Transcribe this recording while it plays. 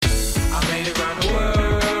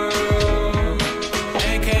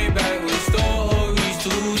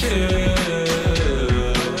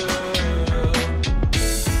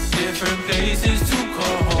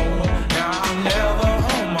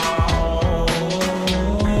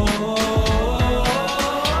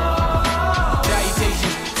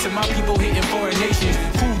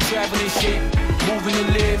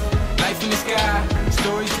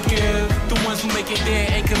there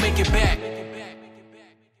and can make it back.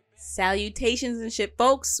 Salutations and shit,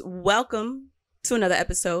 folks. Welcome to another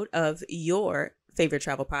episode of your favorite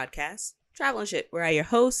travel podcast, Travel and Shit, where I, your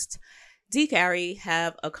host, D. Carey,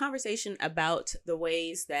 have a conversation about the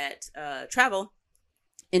ways that travel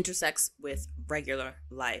intersects with regular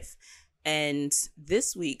life. And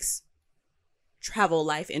this week's travel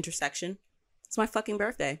life intersection is my fucking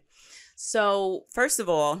birthday. So first of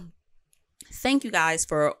all, thank you guys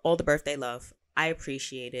for all the birthday love. I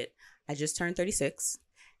appreciate it. I just turned 36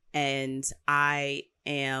 and I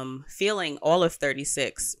am feeling all of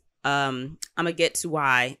 36. I'm going to get to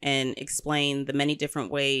why and explain the many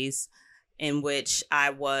different ways in which I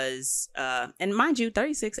was, and mind you,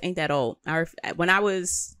 36 ain't that old. When I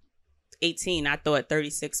was 18, I thought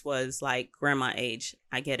 36 was like grandma age.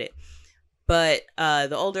 I get it. But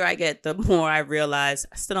the older I get, the more I realize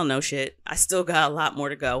I still don't know shit. I still got a lot more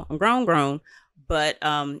to go. I'm grown, but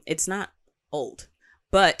it's not old.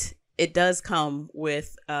 But it does come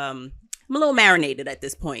with, I'm a little marinated at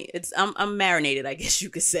this point. I'm marinated, I guess you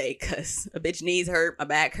could say, because a bitch knees hurt, my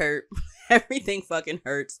back hurt, everything fucking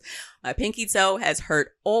hurts. My pinky toe has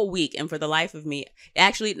hurt all week, and for the life of me,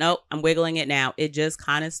 actually, no, I'm wiggling it now. It just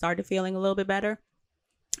kind of started feeling a little bit better.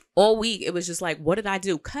 All week, it was just like, what did I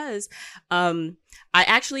do? Because I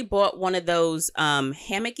actually bought one of those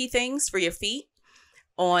hammocky things for your feet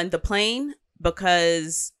on the plane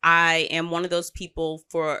because I am one of those people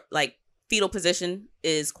for like fetal position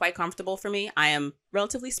is quite comfortable for me. I am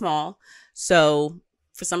relatively small. So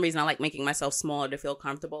for some reason, I like making myself smaller to feel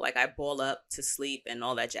comfortable. Like I ball up to sleep and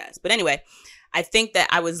all that jazz. But anyway, I think that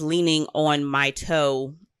I was leaning on my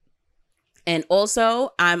toe. And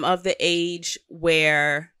also, I'm of the age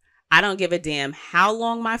where I don't give a damn how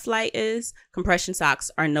long my flight is. Compression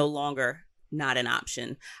socks are no longer not an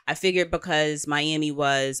option. I figured because Miami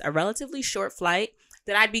was a relatively short flight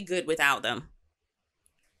that I'd be good without them.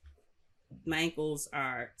 My ankles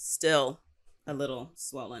are still a little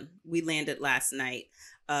swollen. We landed last night.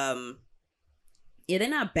 Yeah, they're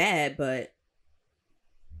not bad, but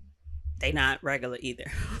they not regular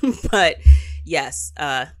either. But yes,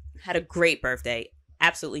 had a great birthday.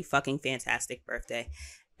 Absolutely fucking fantastic birthday.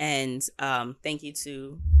 And thank you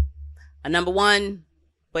to a number one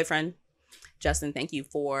boyfriend, Justin. Thank you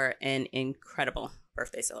for an incredible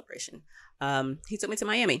birthday celebration. He took me to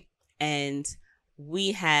Miami and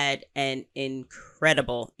we had an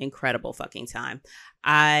incredible fucking time.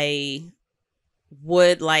 I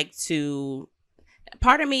would like to,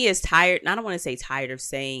 part of me is tired. I don't want to say tired of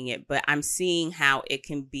saying it, but I'm seeing how it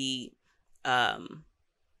can be, I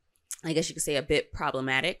guess you could say a bit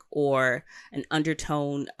problematic or an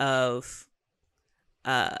undertone of,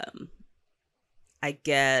 I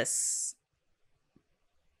guess,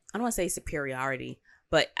 I don't want to say superiority,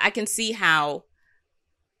 but I can see how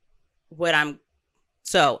my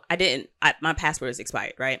passport is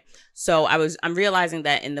expired, right? So I'm realizing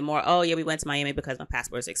that in the more, oh yeah, we went to Miami because my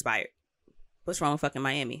passport is expired. What's wrong with fucking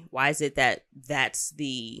Miami? Why is it that that's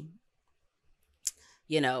the,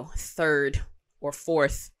 third or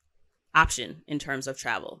fourth option in terms of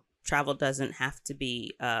travel? Travel doesn't have to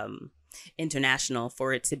be international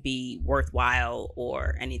for it to be worthwhile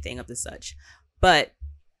or anything of the such. But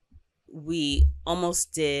we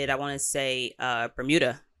almost did, I want to say,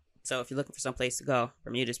 Bermuda. So if you're looking for some place to go,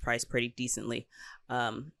 Bermuda's priced pretty decently.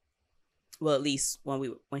 Well, at least when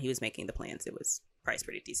he was making the plans, it was priced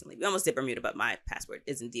pretty decently. We almost did Bermuda, but my passport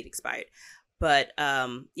is indeed expired. But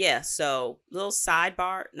yeah, so little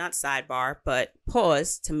not sidebar, but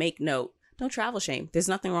pause to make note. Don't travel shame. There's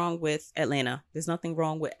nothing wrong with Atlanta. There's nothing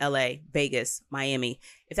wrong with LA, Vegas, Miami.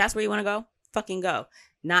 If that's where you want to go, fucking go.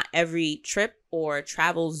 Not every trip or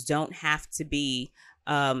travels don't have to be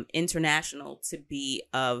international to be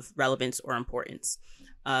of relevance or importance.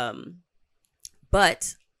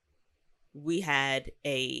 But we had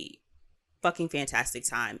a fucking fantastic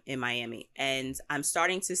time in Miami. And I'm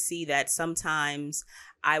starting to see that sometimes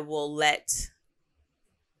I will let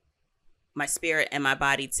my spirit and my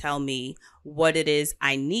body tell me what it is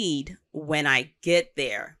I need when I get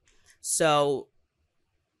there. So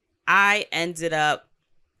I ended up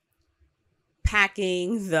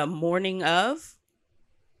packing the morning of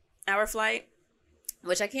our flight,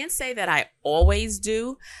 which I can't say that I always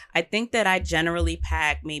do. I think that I generally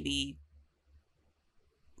pack maybe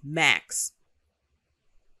max,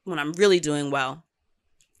 when I'm really doing well,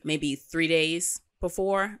 maybe 3 days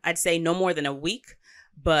before. I'd say no more than a week,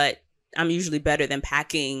 but I'm usually better than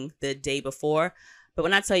packing the day before. But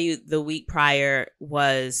when I tell you the week prior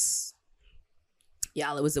was,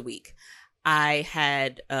 y'all, it was a week. I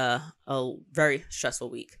had a very stressful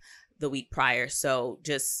week the week prior. So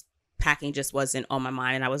just packing just wasn't on my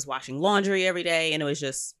mind. And I was washing laundry every day, and it was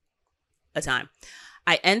just a time.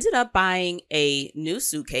 I ended up buying a new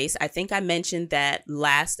suitcase. I think I mentioned that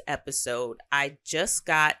last episode. I just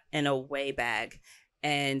got an away bag,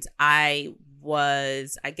 and I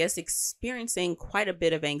was, I guess, experiencing quite a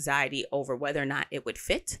bit of anxiety over whether or not it would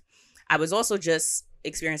fit. I was also just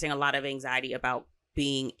experiencing a lot of anxiety about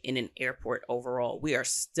being in an airport overall. We are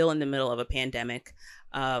still in the middle of a pandemic.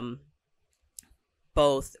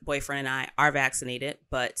 Both boyfriend and I are vaccinated,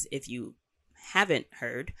 but if you haven't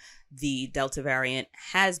heard, the Delta variant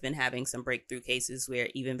has been having some breakthrough cases where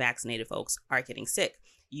even vaccinated folks are getting sick.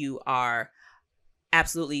 You are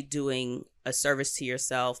absolutely doing a service to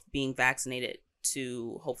yourself being vaccinated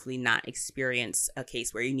to hopefully not experience a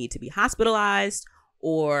case where you need to be hospitalized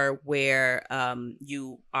or where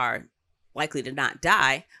you are likely to not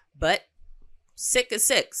die, but sick is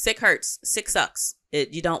sick. Sick hurts. Sick sucks.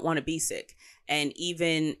 You don't want to be sick. And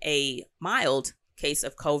even a mild case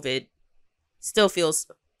of COVID still feels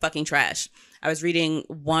fucking trash. I was reading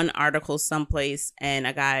one article someplace, and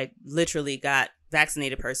a guy literally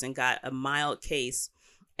vaccinated person got a mild case.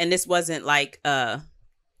 And this wasn't like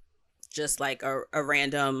just like a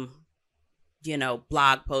random,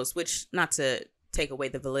 blog post, which, not to take away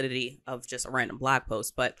the validity of just a random blog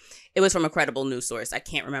post, but it was from a credible news source. I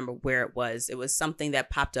can't remember where it was. It was something that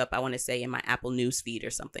popped up, I want to say, in my Apple News feed or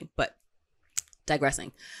something. But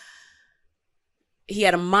digressing. He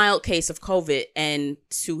had a mild case of COVID, and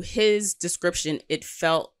to his description, it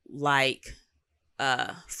felt like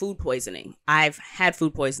food poisoning. I've had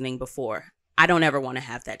food poisoning before. I don't ever want to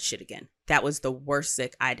have that shit again. That was the worst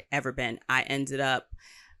sick I'd ever been. I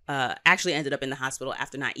actually ended up in the hospital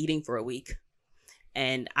after not eating for a week.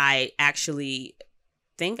 And I actually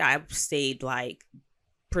think I stayed like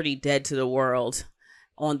pretty dead to the world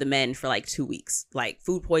on the mend for like 2 weeks. Like,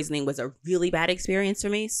 food poisoning was a really bad experience for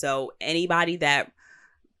me. So anybody that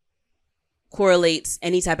correlates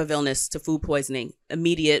any type of illness to food poisoning,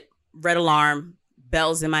 immediate red alarm,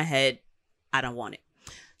 bells in my head. I don't want it.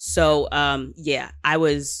 So, I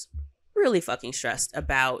was really fucking stressed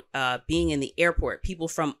about being in the airport. People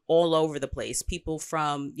from all over the place, people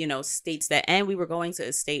from, states and we were going to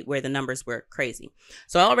a state where the numbers were crazy.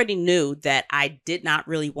 So I already knew that I did not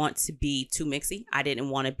really want to be too mixy. I didn't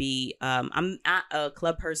want to be, I'm not a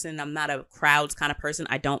club person. I'm not a crowds kind of person.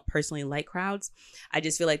 I don't personally like crowds. I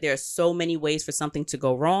just feel like there are so many ways for something to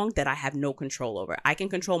go wrong that I have no control over. I can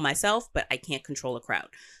control myself, but I can't control a crowd.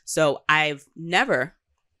 So I've never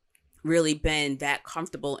really been that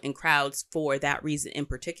comfortable in crowds for that reason in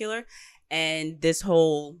particular. And this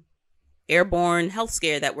whole airborne health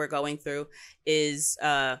scare that we're going through is,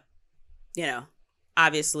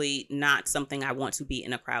 obviously not something I want to be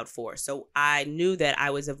in a crowd for. So I knew that I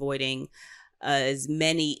was avoiding as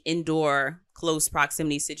many indoor close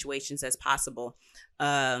proximity situations as possible,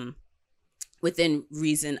 within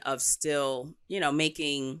reason of still,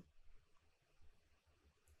 making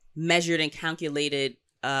measured and calculated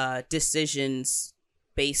decisions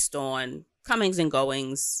based on comings and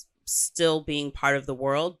goings, still being part of the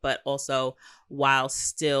world, but also while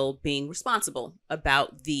still being responsible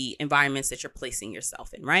about the environments that you're placing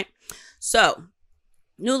yourself in, right? So,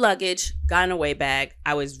 new luggage, got an away bag.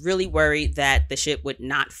 I was really worried that the shit would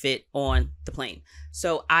not fit on the plane.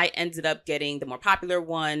 So I ended up getting the more popular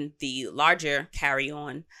one, the larger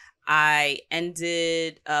carry-on. I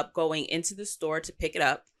ended up going into the store to pick it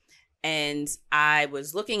up. And I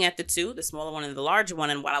was looking at the smaller one and the larger one.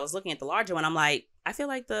 And while I was looking at the larger one, I'm like, I feel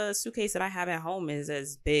like the suitcase that I have at home is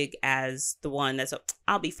as big as the one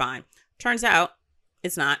I'll be fine. Turns out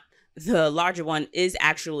it's not. The larger one is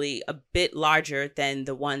actually a bit larger than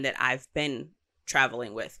the one that I've been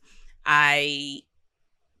traveling with. The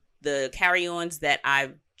carry-ons that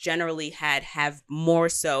I've generally had have more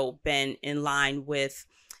so been in line with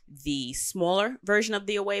the smaller version of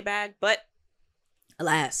the away bag. But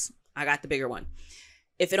alas, I got the bigger one.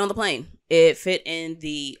 It fit on the plane. It fit in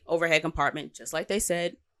the overhead compartment, just like they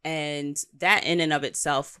said. And that in and of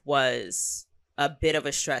itself was a bit of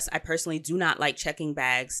a stress. I personally do not like checking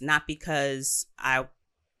bags, not because I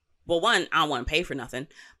don't want to pay for nothing,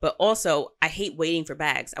 but also I hate waiting for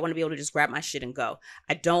bags. I want to be able to just grab my shit and go.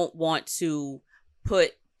 I don't want to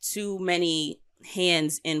put too many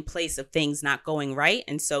hands in place of things not going right.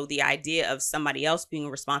 And so the idea of somebody else being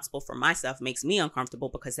responsible for my stuff makes me uncomfortable,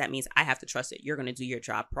 because that means I have to trust that you're going to do your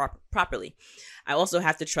job properly. I also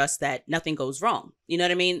have to trust that nothing goes wrong. You know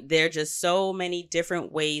what I mean? There are just so many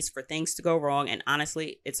different ways for things to go wrong. And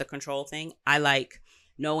honestly, it's a control thing. I like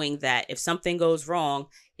knowing that if something goes wrong,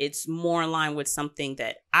 it's more in line with something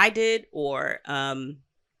that I did, or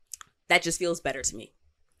that just feels better to me.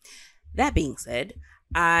 That being said,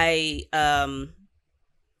 I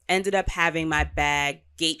ended up having my bag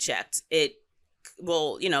gate checked.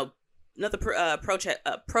 Another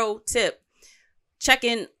pro tip: check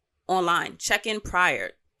in online, check in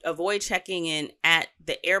prior. Avoid checking in at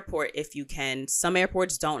the airport if you can. Some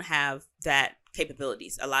airports don't have that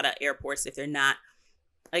capabilities. A lot of airports, if they're not,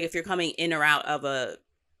 like if you're coming in or out of a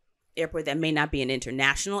airport that may not be an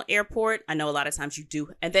international airport, I know a lot of times you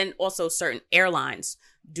do. And then also certain airlines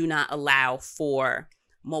do not allow for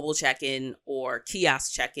mobile check-in or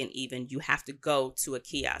kiosk check-in. Even you have to go to a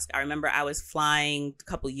kiosk. I remember I was flying a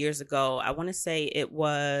couple years ago. I want to say it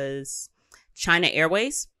was China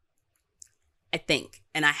Airways, I think.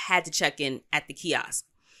 And I had to check in at the kiosk.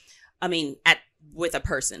 With a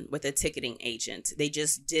person, with a ticketing agent. They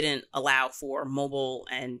just didn't allow for mobile,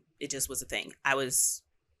 and it just was a thing. I was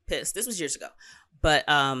pissed. This was years ago. But,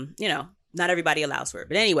 not everybody allows for it.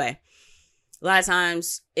 But anyway, a lot of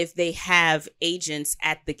times if they have agents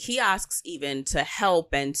at the kiosks even to help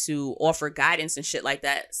and to offer guidance and shit like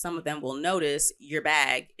that, some of them will notice your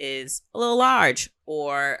bag is a little large,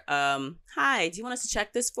 or hi, do you want us to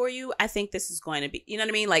check this for you? I think this is going to be, you know what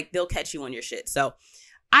I mean? Like, they'll catch you on your shit. So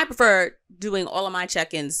I prefer doing all of my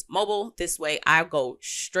check-ins mobile. This way I go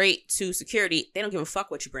straight to security. They don't give a fuck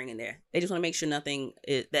what you bring in there. They just want to make sure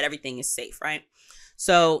that everything is safe, right?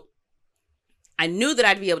 So I knew that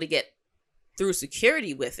I'd be able to get through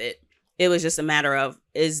security with it. It was just a matter of,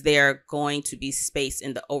 is there going to be space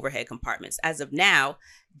in the overhead compartments? As of now,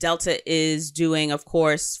 Delta is doing, of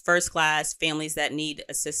course, first class, families that need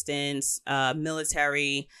assistance,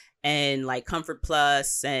 military, and like Comfort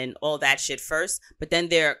Plus and all that shit first. But then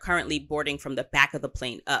they're currently boarding from the back of the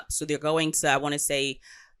plane up. So they're going to, I want to say,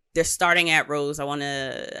 they're starting at rows, I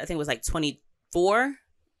think it was like 24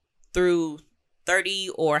 through 30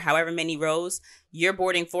 or however many rows. You're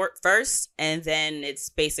boarding first, and then it's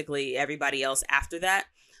basically everybody else after that.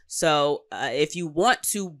 So if you want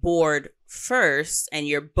to board first and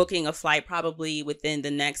you're booking a flight probably within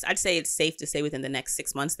the next, I'd say it's safe to say within the next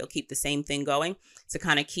 6 months, they'll keep the same thing going to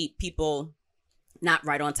kind of keep people not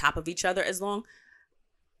right on top of each other as long.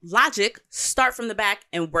 Logic, start from the back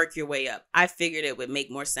and work your way up. I figured it would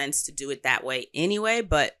make more sense to do it that way anyway,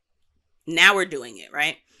 but now we're doing it,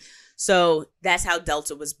 right? So that's how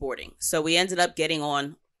Delta was boarding. So we ended up getting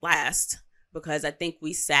on last because I think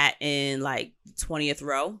we sat in like 20th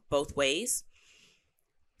row both ways.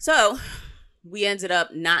 So we ended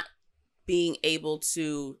up not being able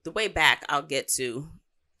to, the way back I'll get to,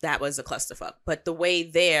 that was a clusterfuck. But the way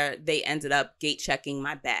there, they ended up gate checking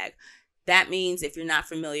my bag. That means, if you're not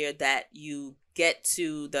familiar, that you get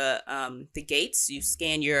to the gates, you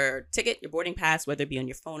scan your ticket, your boarding pass, whether it be on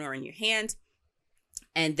your phone or in your hand.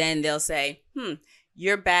 And then they'll say,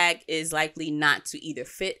 your bag is likely not to either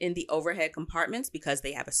fit in the overhead compartments because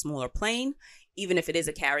they have a smaller plane, even if it is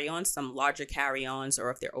a carry-on, some larger carry-ons, or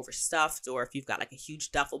if they're overstuffed, or if you've got like a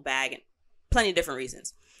huge duffel bag, and plenty of different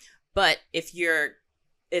reasons. But if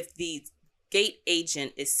the gate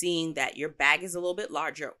agent is seeing that your bag is a little bit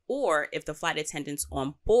larger, or if the flight attendants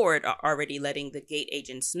on board are already letting the gate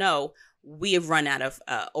agents know, we have run out of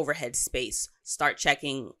overhead space, start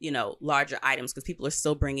checking, larger items, because people are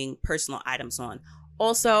still bringing personal items on.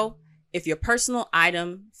 Also, if your personal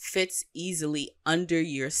item fits easily under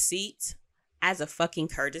your seat, as a fucking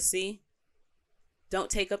courtesy,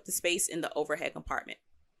 don't take up the space in the overhead compartment.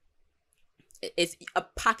 It's a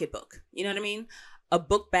pocketbook, you know what I mean? A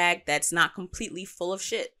book bag that's not completely full of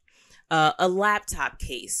shit. A laptop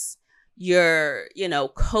case, your,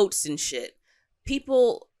 coats and shit.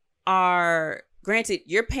 People are, granted,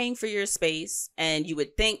 you're paying for your space, and you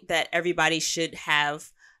would think that everybody should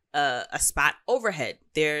have a spot overhead.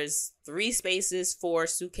 There's 3 spaces for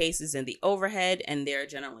suitcases in the overhead, and there are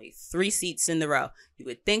generally 3 seats in the row. You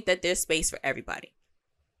would think that there's space for everybody.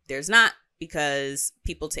 There's not, because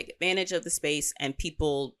people take advantage of the space, and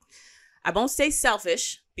people, I won't say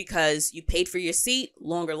selfish, because you paid for your seat,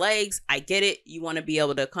 longer legs, I get it. You want to be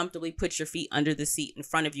able to comfortably put your feet under the seat in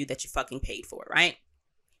front of you that you fucking paid for, right?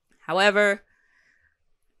 However,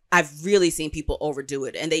 I've really seen people overdo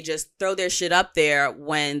it, and they just throw their shit up there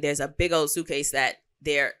when there's a big old suitcase that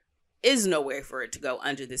there is nowhere for it to go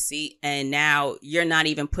under the seat. And now you're not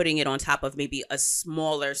even putting it on top of maybe a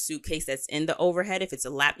smaller suitcase that's in the overhead. If it's a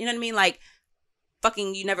lap, you know what I mean? Like,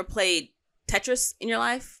 fucking, you never played Tetris in your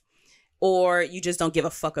life, or you just don't give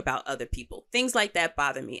a fuck about other people. Things like that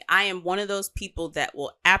bother me. I am one of those people that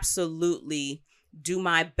will absolutely do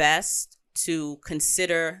my best to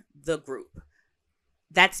consider the group.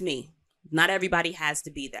 That's me. Not everybody has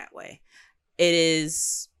to be that way. It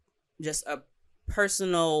is just a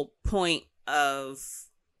personal point of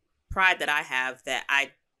pride that I have, that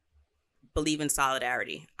I believe in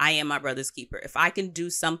solidarity. I am my brother's keeper. If I can do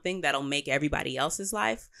something that'll make everybody else's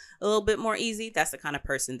life a little bit more easy, that's the kind of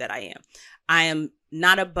person that I am. I am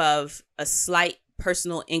not above a slight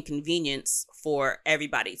personal inconvenience for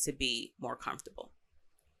everybody to be more comfortable.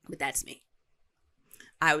 But that's me.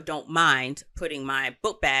 I don't mind putting my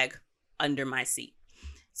book bag under my seat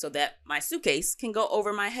so that my suitcase can go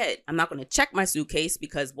over my head. I'm not going to check my suitcase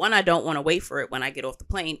because, one, I don't want to wait for it when I get off the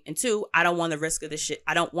plane. And two, I don't want the risk of the shit.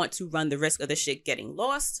 I don't want to run the risk of the shit getting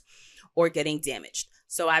lost or getting damaged.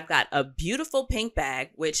 So I've got a beautiful pink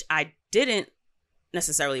bag, which I didn't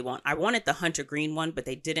necessarily want. I wanted the hunter green one, but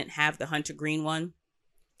they didn't have the hunter green one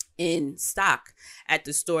in stock at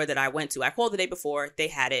the store that I went to. I called the day before. They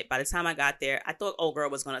had it. By the time I got there, I thought old girl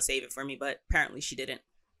was going to save it for me, but apparently she didn't.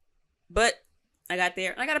 But I got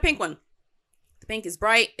there and I got a pink one. The pink is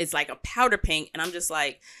bright. It's like a powder pink. And I'm just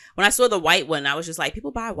like, when I saw the white one, I was just like,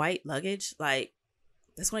 people buy white luggage? Like,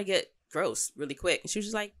 that's going to get gross really quick. And she was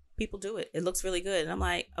just like, people do it. It looks really good. And I'm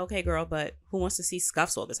like, okay, girl, but who wants to see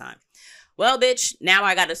scuffs all the time? Well, bitch, now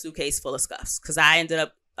I got a suitcase full of scuffs because I ended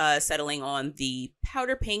up settling on the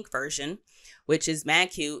powder pink version, which is mad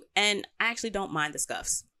cute. And I actually don't mind the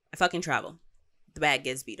scuffs. I fucking travel. The bag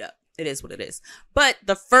gets beat up. It is what it is. But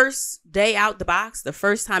the first day out the box, the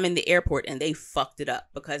first time in the airport, and they fucked it up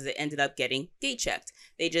because it ended up getting gate checked.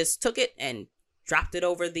 They just took it and dropped it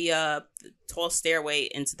over the tall stairway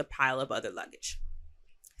into the pile of other luggage.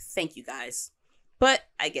 Thank you, guys. But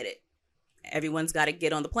I get it. Everyone's got to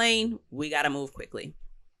get on the plane. We got to move quickly.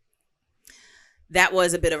 That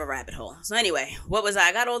was a bit of a rabbit hole. So anyway, what was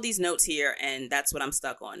I got all these notes here, and that's what I'm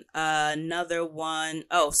stuck on. Another one.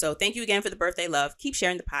 Oh, so thank you again for the birthday love. Keep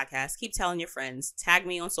sharing the podcast. Keep telling your friends. Tag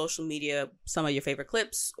me on social media, some of your favorite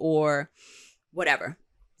clips or whatever.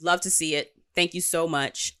 Love to see it. Thank you so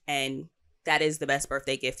much. And that is the best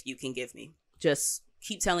birthday gift you can give me. Just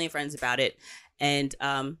keep telling your friends about it and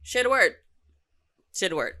share the word. Share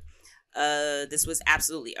the word. This was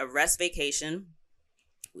absolutely a rest vacation.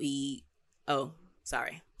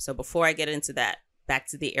 Sorry. So before I get into that, back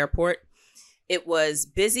to the airport, it was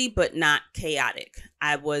busy but not chaotic.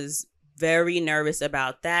 I was very nervous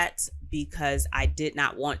about that because I did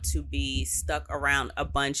not want to be stuck around a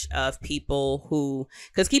bunch of people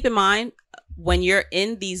because keep in mind, when you're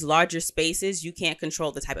in these larger spaces, you can't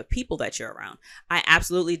control the type of people that you're around. I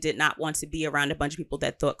absolutely did not want to be around a bunch of people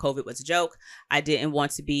that thought COVID was a joke. I didn't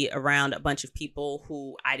want to be around a bunch of people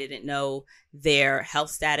who I didn't know their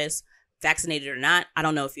health status, vaccinated or not. I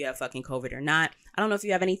don't know if you have fucking COVID or not. I don't know if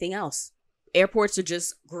you have anything else. Airports are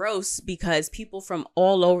just gross because people from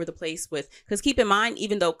all over the place because keep in mind,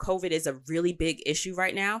 even though COVID is a really big issue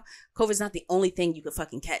right now, COVID is not the only thing you can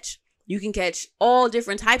fucking catch. You can catch all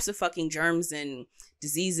different types of fucking germs and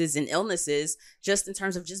diseases and illnesses just in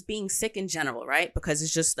terms of just being sick in general, right? Because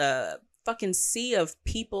it's just a fucking sea of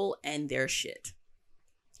people and their shit.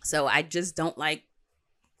 So I just don't like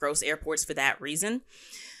gross airports for that reason.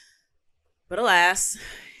 But alas,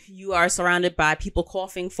 you are surrounded by people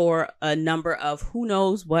coughing for a number of who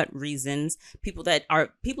knows what reasons. People have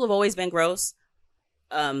always been gross.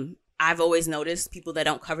 I've always noticed people that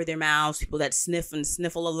don't cover their mouths, people that sniff and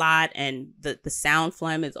sniffle a lot. And the sound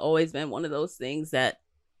phlegm has always been one of those things that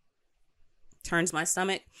turns my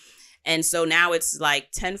stomach. And so now it's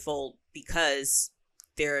like tenfold because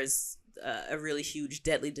there's a really huge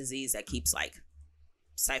deadly disease that keeps like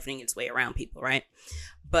siphoning its way around people, right?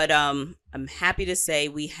 But I'm happy to say I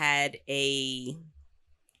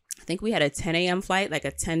think we had a 10 a.m. flight, like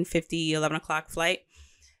a 10:50, 11 o'clock flight.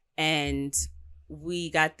 And we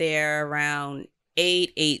got there around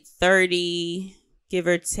 8:30, give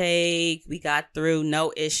or take. We got through,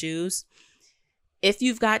 no issues. If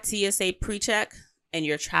you've got TSA pre-check and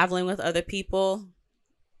you're traveling with other people,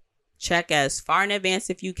 check as far in advance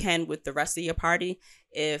if you can with the rest of your party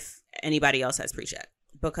if anybody else has pre-check.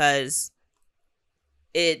 Because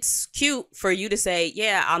it's cute for you to say,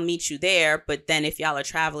 yeah, I'll meet you there. But then if y'all are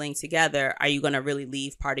traveling together, are you going to really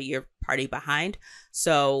leave part of your party behind?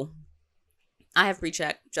 So I have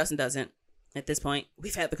pre-check. Justin doesn't. At this point,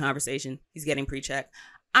 we've had the conversation. He's getting pre-check.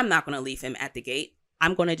 I'm not going to leave him at the gate.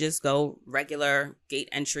 I'm going to just go regular gate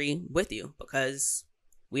entry with you because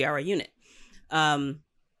we are a unit.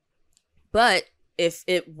 But if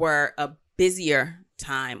it were a busier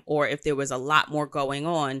time or if there was a lot more going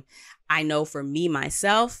on, I know for me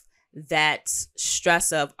myself, that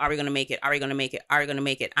stress of are we going to make it? Are we going to make it? Are we going to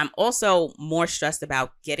make it? I'm also more stressed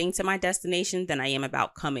about getting to my destination than I am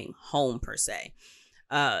about coming home per se.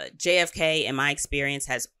 JFK, in my experience,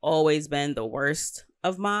 has always been the worst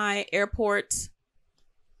of my airport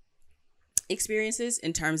experiences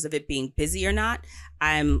in terms of it being busy or not.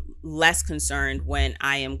 I'm less concerned when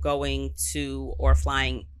I am going to or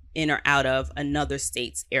flying in or out of another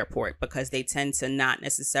state's airport, because they tend to not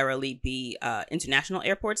necessarily be international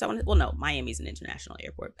airports. No, Miami's an international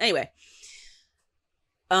airport. Anyway,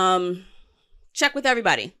 check with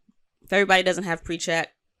everybody. If everybody doesn't have pre-check,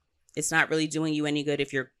 it's not really doing you any good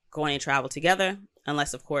if you're going to travel together,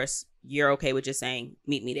 unless, of course, you're okay with just saying,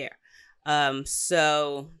 meet me there.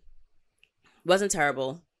 So wasn't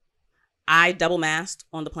terrible. I double masked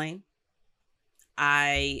on the plane.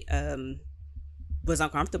 I was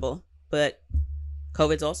uncomfortable, but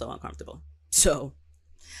COVID's also uncomfortable. So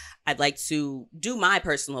I'd like to do my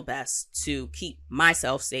personal best to keep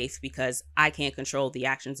myself safe, because I can't control the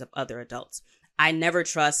actions of other adults. I never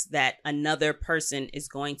trust that another person is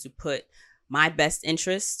going to put my best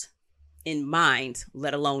interest in mind,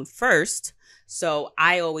 let alone first. So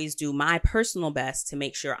I always do my personal best to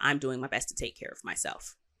make sure I'm doing my best to take care of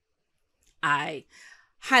myself. I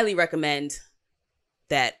highly recommend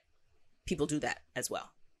that people do that as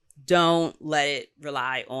well. Don't let it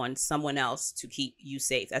rely on someone else to keep you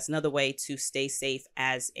safe. That's another way to stay safe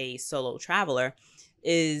as a solo traveler,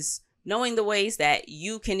 is knowing the ways that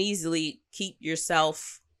you can easily keep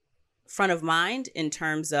yourself front of mind in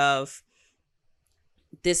terms of,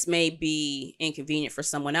 this may be inconvenient for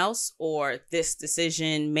someone else, or this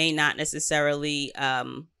decision may not necessarily,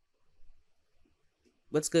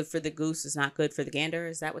 what's good for the goose is not good for the gander.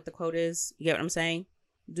 Is that what the quote is? You get what I'm saying?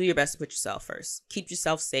 Do your best to put yourself first. Keep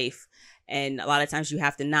yourself safe. And a lot of times you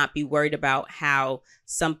have to not be worried about how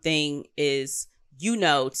something is,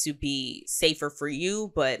 to be safer for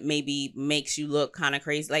you, but maybe makes you look kind of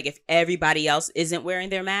crazy. Like if everybody else isn't wearing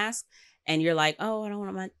their mask, and you're like, oh, I don't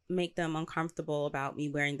want to make them uncomfortable about me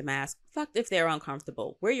wearing the mask. Fuck if they're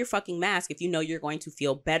uncomfortable. Wear your fucking mask if you know you're going to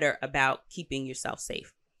feel better about keeping yourself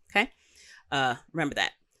safe. Okay? Remember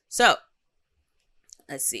that. So,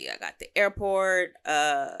 let's see. I got the airport.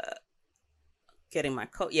 Getting my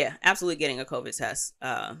absolutely getting a COVID test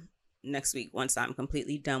next week once I'm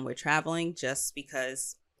completely done with traveling, just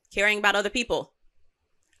because caring about other people.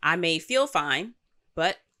 I may feel fine,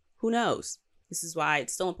 but who knows? This is why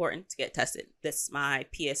it's still important to get tested. This is my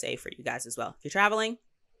PSA for you guys as well. If you're traveling,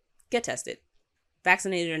 get tested.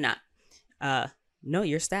 Vaccinated or not. Know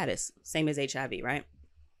your status. Same as HIV, right?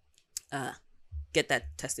 Get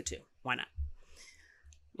that tested too. Why not?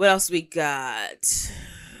 What else we got?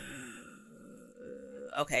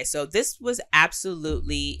 Okay, so this was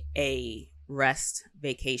absolutely a rest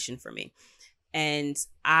vacation for me. And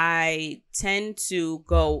I tend to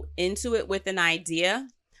go into it with an idea,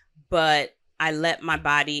 but I let my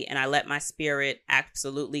body and I let my spirit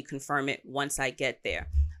absolutely confirm it once I get there.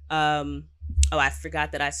 I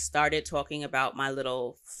forgot that I started talking about my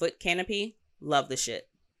little foot canopy. Love the shit.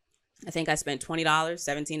 I think I spent $20,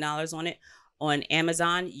 $17 on it on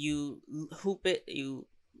Amazon. You hoop it, you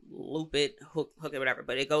loop it, hook it, whatever.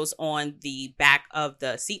 But it goes on the back of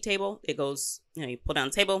the seat table. It goes, you pull down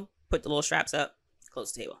the table, put the little straps up,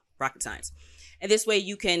 close the table. Rocket science. And this way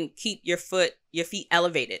you can keep your feet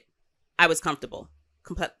elevated. I was comfortable,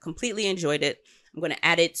 completely enjoyed it. I'm going to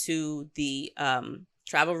add it to the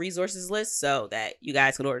travel resources list so that you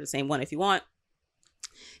guys can order the same one if you want.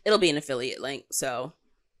 It'll be an affiliate link. So,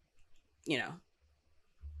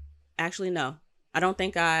 actually, no, I don't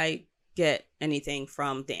think I get anything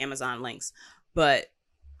from the Amazon links, but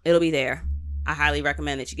it'll be there. I highly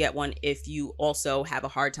recommend that you get one if you also have a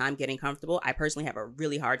hard time getting comfortable. I personally have a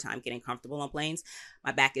really hard time getting comfortable on planes.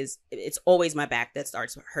 It's always my back that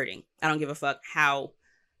starts hurting. I don't give a fuck how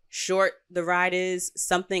short the ride is.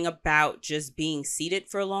 Something about just being seated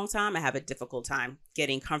for a long time, I have a difficult time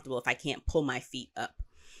getting comfortable if I can't pull my feet up.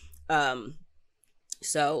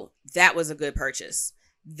 So that was a good purchase.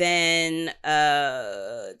 Then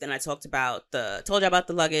I told you about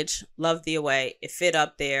the luggage. Loved the Away. It fit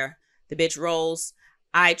up there. The bitch rolls.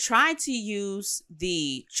 I tried to use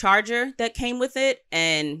the charger that came with it,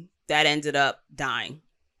 and that ended up dying.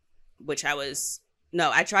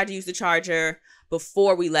 I tried to use the charger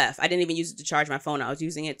before we left. I didn't even use it to charge my phone. I was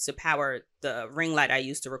using it to power the ring light I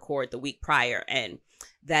used to record the week prior, and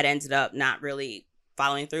that ended up not really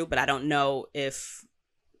following through. But I don't know if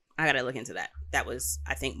I gotta look into that. That was,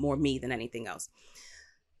 I think, more me than anything else.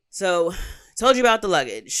 So, told you about the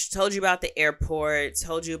luggage, told you about the airport,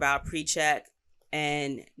 told you about pre-check,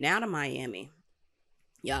 and now to Miami.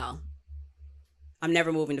 Y'all, I'm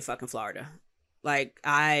never moving to fucking Florida. Like,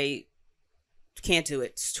 I can't do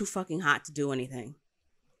it. It's too fucking hot to do anything.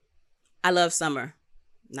 I love summer.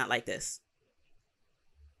 Not like this.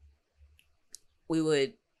 We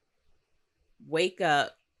would wake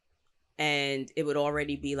up and it would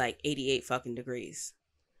already be like 88 fucking degrees.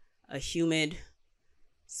 A humid,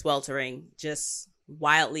 sweltering, just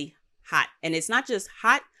wildly hot. And it's not just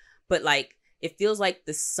hot, but like it feels like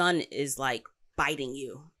the sun is like biting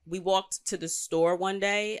you. We walked to the store one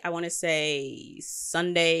day, I want to say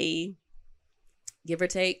Sunday, give or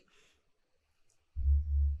take.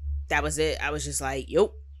 That was it. I was just like,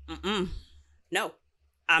 yo, no,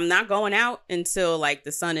 I'm not going out until like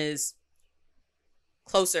the sun is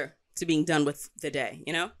closer to being done with the day,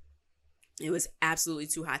 you know? It was absolutely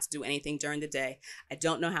too hot to do anything during the day. I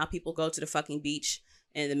don't know how people go to the fucking beach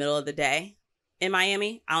in the middle of the day in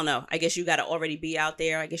Miami. I don't know. I guess you got to already be out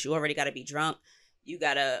there. I guess you already got to be drunk. You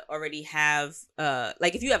got to already have,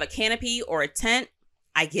 like if you have a canopy or a tent,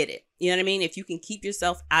 I get it. You know what I mean? If you can keep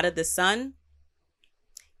yourself out of the sun,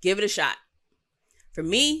 give it a shot. For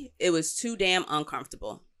me, it was too damn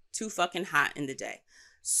uncomfortable. Too fucking hot in the day.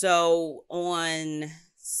 So on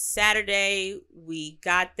Saturday, we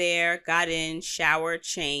got there, got in, showered,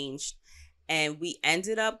 changed, and we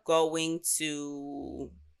ended up going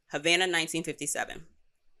to Havana 1957.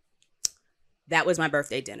 That was my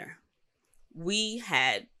birthday dinner. We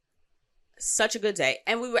had such a good day,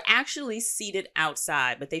 and we were actually seated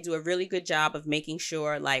outside, but they do a really good job of making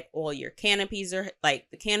sure like all your canopies are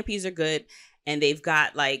like the canopies are good, and they've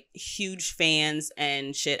got like huge fans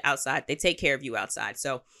and shit outside. They take care of you outside.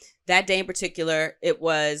 So that day in particular, it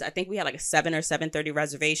was, I think we had like a 7 or 7:30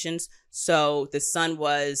 reservations. So the sun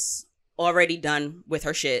was already done with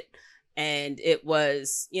her shit. And it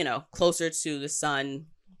was, you know, closer to the sun,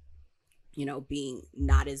 you know, being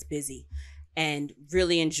not as busy, and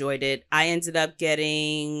really enjoyed it. I ended up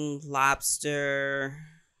getting lobster.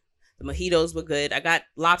 The mojitos were good. I got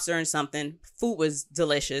lobster and something. Food was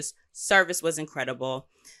delicious. Service was incredible.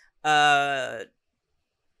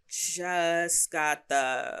 Just got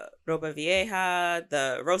the ropa vieja,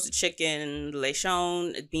 the roasted chicken,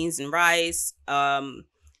 lechon, beans and rice.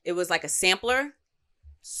 It was like a sampler.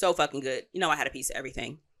 So fucking good. You know, I had a piece of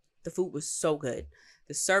everything. The food was so good.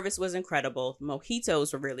 The service was incredible.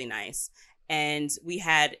 Mojitos were really nice. And we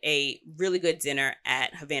had a really good dinner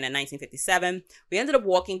at Havana 1957. We ended up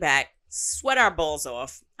walking back, sweat our balls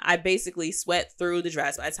off. I basically sweat through the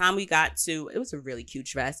dress. By the time we got to, it was a really cute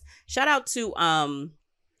dress. Shout out to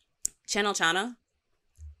Channel Chana.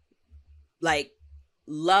 Like,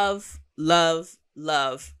 love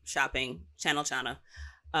shopping Channel Chana.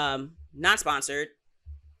 Not sponsored.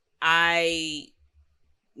 I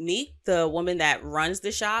meet the woman that runs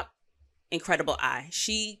the shop. Incredible eye.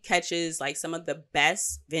 She catches like some of the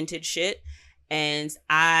best vintage shit, and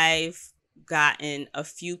I've gotten a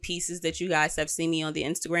few pieces that you guys have seen me on the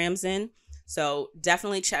Instagrams in. So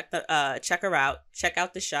definitely check her out. Check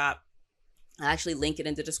out the shop. I'll actually link it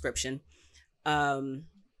in the description.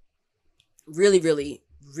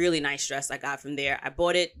 Really nice dress I got from there. I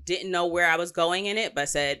bought it, didn't know where I was going in it, but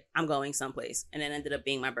said I'm going someplace, and it ended up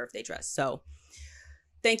being my birthday dress. So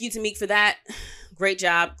thank you to Meek for that. Great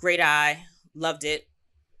job, great eye, loved it,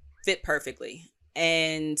 fit perfectly.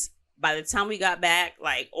 And by the time we got back,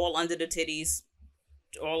 like all under the titties,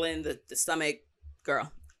 all in the stomach,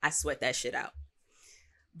 girl, I sweat that shit out.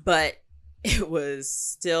 But it was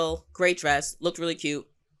still great dress, looked really cute,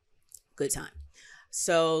 good time.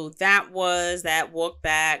 So that was that walk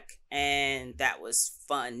back, and that was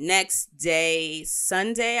fun. Next day,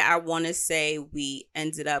 Sunday, I want to say we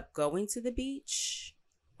ended up going to the beach.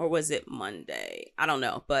 Or was it Monday? I don't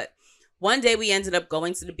know. But one day we ended up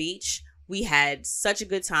going to the beach. We had such a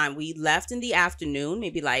good time. We left in the afternoon,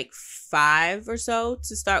 maybe like 5 or so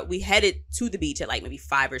to start. We headed to the beach at like maybe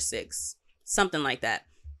 5 or 6, something like that.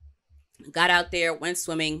 Got out there, went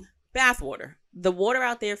swimming, bath water. The water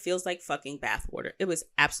out there feels like fucking bath water. It was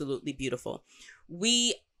absolutely beautiful.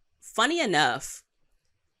 Funny enough,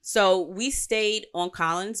 so we stayed on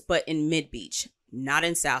Collins, but in Mid Beach, not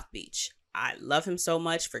in South Beach. I love him so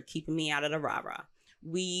much for keeping me out of the rah-rah.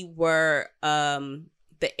 We were,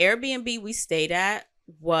 the Airbnb we stayed at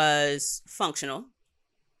was functional,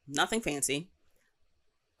 nothing fancy,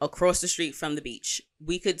 across the street from the beach.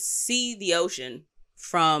 We could see the ocean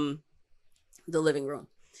from the living room.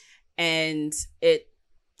 And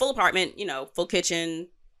full apartment, you know, full kitchen,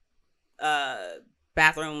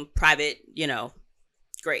 bathroom, private, you know,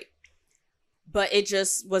 great. But it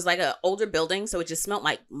just was like an older building, so it just smelled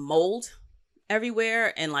like mold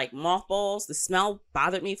everywhere and like mothballs. The smell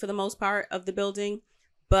bothered me for the most part of the building.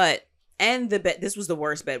 And the bed, this was the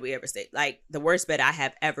worst bed we ever stayed. Like the worst bed I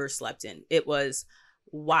have ever slept in. It was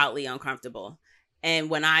wildly uncomfortable. And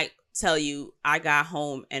when I tell you I got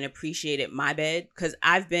home and appreciated my bed, because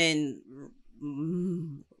I've been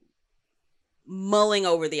mulling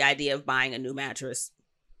over the idea of buying a new mattress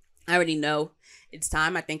I already know it's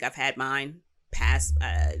time. I think I've had mine past,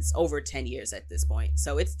 it's over 10 years at this point.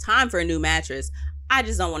 So it's time for a new mattress. I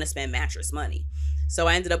just don't want to spend mattress money. So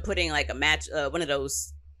I ended up putting like one of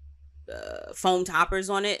those foam toppers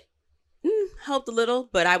on it. Helped a little,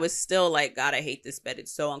 but I was still like, God, I hate this bed.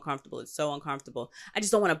 It's so uncomfortable. It's so uncomfortable. I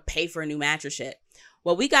just don't want to pay for a new mattress yet.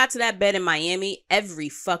 Well, we got to that bed in Miami every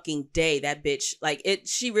fucking day. That bitch, like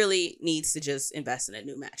she really needs to just invest in a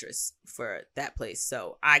new mattress for that place.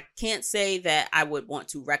 So I can't say that I would want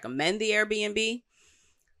to recommend the Airbnb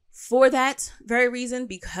for that very reason,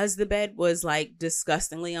 because the bed was like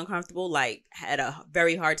disgustingly uncomfortable. Like had a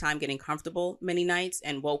very hard time getting comfortable many nights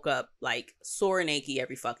and woke up like sore and achy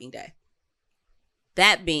every fucking day.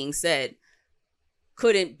 That being said,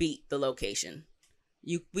 couldn't beat the location.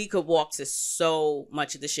 We could walk to so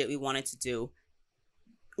much of the shit we wanted to do.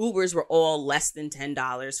 Ubers were all less than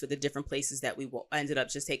 $10 for the different places that we ended up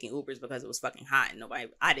just taking Ubers because it was fucking hot and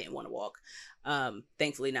I didn't want to walk.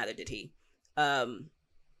 Thankfully, neither did he.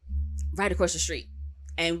 Right across the street.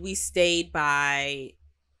 And we stayed by,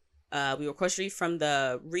 we were across the street from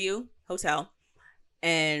the Rio Hotel,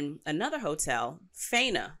 and another hotel,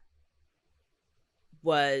 Faina,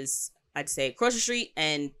 was, I'd say, across the street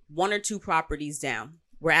and one or two properties down.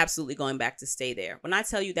 We're absolutely going back to stay there. When I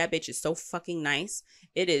tell you that bitch is so fucking nice,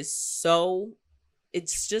 it's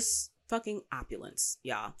just fucking opulence,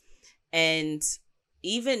 y'all. And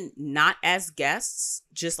even not as guests,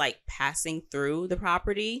 just like passing through the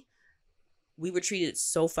property, we were treated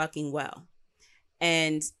so fucking well.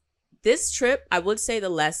 And this trip, I would say the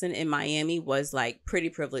lesson in Miami was like pretty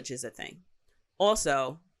privilege is a thing.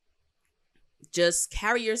 Also, just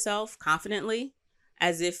carry yourself confidently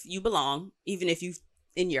as if you belong, even if you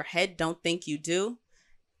in your head don't think you do.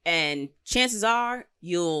 And chances are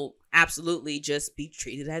you'll absolutely just be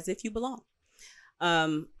treated as if you belong.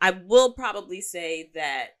 I will probably say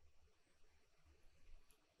that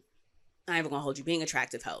I'm even gonna hold you. Being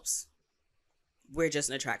attractive helps. We're just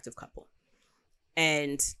an attractive couple.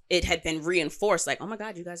 And it had been reinforced, like, oh my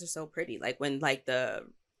God, you guys are so pretty. Like when like the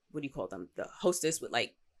hostess would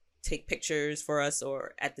like take pictures for us,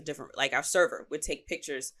 or at the different, like our server would take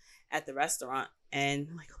pictures at the restaurant, and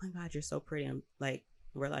I'm like, oh my God, you're so pretty.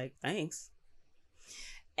 We're like, thanks.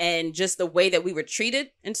 And just the way that we were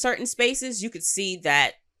treated in certain spaces, you could see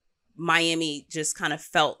that Miami just kind of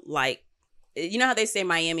felt like, you know how they say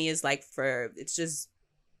Miami is like it's just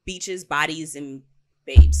beaches, bodies, and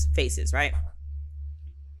babes' faces, right?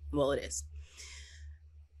 Well, it is.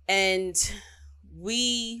 And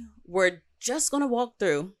we were just going to walk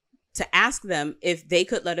through to ask them if they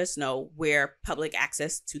could let us know where public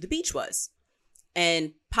access to the beach was,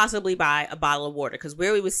 and possibly buy a bottle of water, because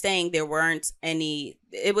where we were staying, there weren't any.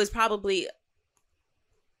 It was probably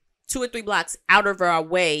 2 or 3 blocks out of our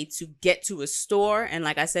way to get to a store. And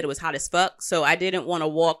like I said, it was hot as fuck. So I didn't want to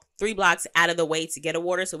walk 3 blocks out of the way to get a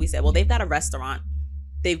water. So we said, well, they've got a restaurant.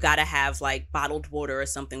 They've got to have like bottled water or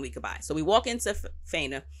something we could buy. So we walk into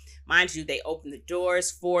Faina. Mind you, they open the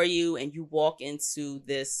doors for you and you walk into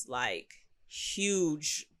this like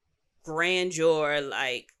huge grandeur,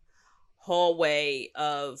 like hallway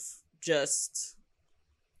of just,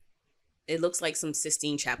 it looks like some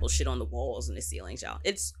Sistine Chapel shit on the walls and the ceilings, y'all.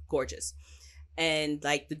 It's gorgeous. And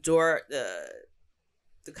like the door,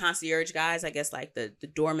 the concierge guys, I guess like the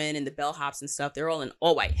doormen and the bellhops and stuff, they're all in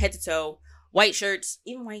all white, head to toe, white shirts,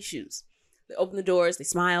 even white shoes. They open the doors, they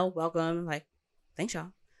smile, welcome, like, thanks,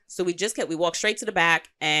 y'all. So we walked straight to the back,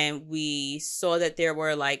 and we saw that there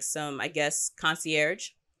were like some, I guess, concierge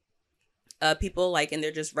people like in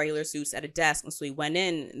their just regular suits at a desk. And so we went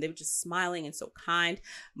in and they were just smiling and so kind.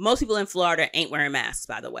 Most people in Florida ain't wearing masks,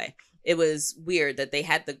 by the way. It was weird that they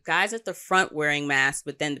had the guys at the front wearing masks,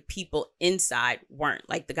 but then the people inside weren't,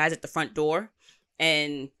 like the guys at the front door.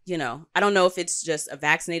 And, you know, I don't know if it's just a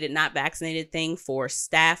vaccinated, not vaccinated thing for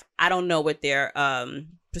staff. I don't know what their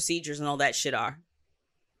procedures and all that shit are.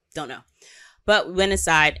 Don't know. But we went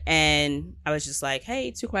inside and I was just like,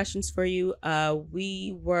 hey, 2 questions for you. What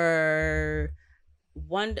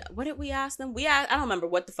did we ask them? I don't remember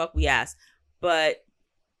what the fuck we asked. But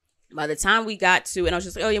by the time we got to, and I was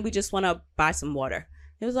just like, oh yeah, we just want to buy some water.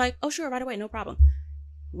 It was like, oh sure, right away, no problem.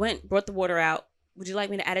 Brought the water out. Would you like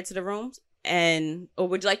me to add it to the rooms? Or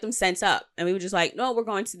would you like them sent up? And we were just like, no, we're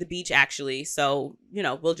going to the beach actually. So, you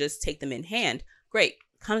know, we'll just take them in hand. Great.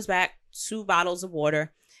 Comes back, 2 bottles of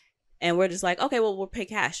water. And we're just like, okay, well, we'll pay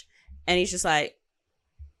cash. And he's just like,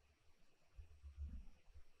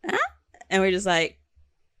 huh? And we're just like,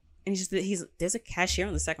 and there's a cashier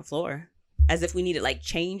on the 2nd floor. As if we needed like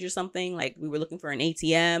change or something. Like we were looking for an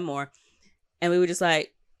ATM and we were just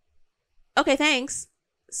like, okay, thanks.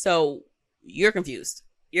 So you're confused.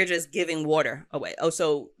 You're just giving water away. Oh,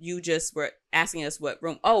 so you just were asking us what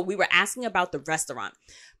room. Oh, we were asking about the restaurant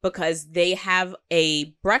because they have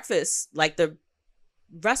a breakfast, like the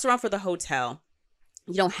restaurant for the hotel.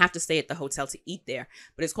 You don't have to stay at the hotel to eat there,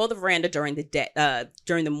 but it's called the Veranda during the day,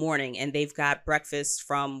 during the morning, and they've got breakfast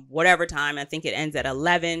from whatever time. I think it ends at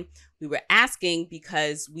 11. We were asking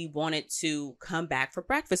because we wanted to come back for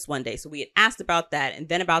breakfast one day, so we had asked about that and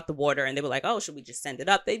then about the water, and they were like, "Oh, should we just send it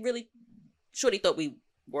up?" They really, shorty thought we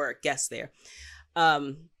were guests there.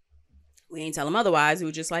 We didn't tell them otherwise. We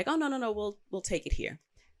were just like, "Oh no, we'll take it here."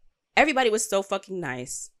 Everybody was so fucking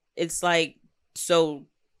nice. It's like so.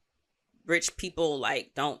 Rich people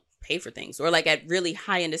like don't pay for things, or like at really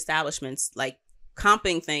high-end establishments, like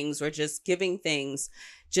comping things or just giving things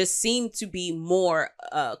just seem to be more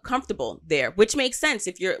comfortable there, which makes sense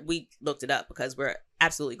if we looked it up because we're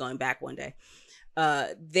absolutely going back one day.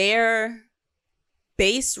 Their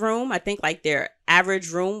base room, I think like their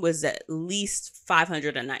average room was at least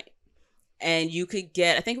 $500 a night, and you could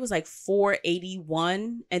get, I think it was like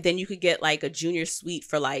 $481, and then you could get like a junior suite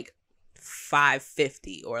for like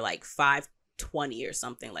 $550 or like $520 or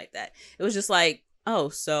something like that. It was just like, oh,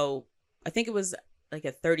 so I think it was like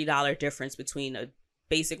a $30 difference between a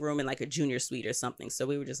basic room and like a junior suite or something. So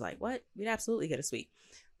we were just like, what? We'd absolutely get a suite.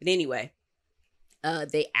 But anyway,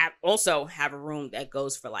 they also have a room that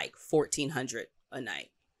goes for like $1,400 a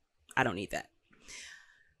night. I don't need that.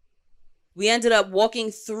 We ended up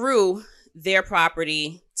walking through their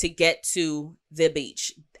property to get to the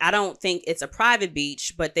beach. I don't think it's a private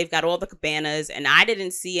beach, but they've got all the cabanas, and I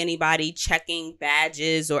didn't see anybody checking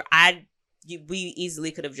badges, or we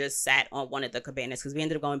easily could have just sat on one of the cabanas because we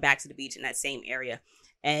ended up going back to the beach in that same area,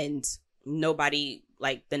 and nobody,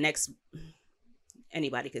 like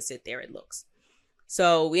anybody could sit there, it looks.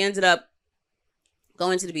 So we ended up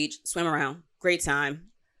going to the beach, swim around, great time,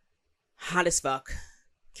 hot as fuck,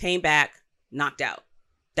 came back, knocked out.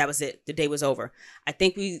 That was it. The day was over. I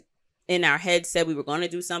think we, in our head, said we were going to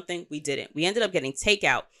do something. We didn't. We ended up getting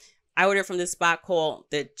takeout. I ordered from this spot called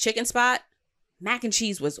the Chicken Spot. Mac and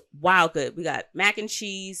cheese was wild good. We got mac and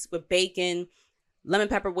cheese with bacon, lemon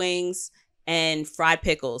pepper wings, and fried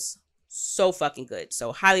pickles. So fucking good.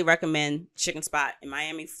 So highly recommend Chicken Spot in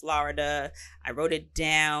Miami, Florida. I wrote it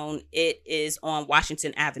down. It is on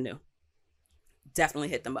Washington Avenue. Definitely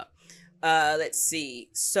hit them up. Let's see.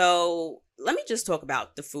 So let me just talk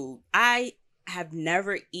about the food. I have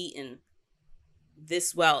never eaten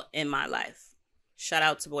this well in my life. Shout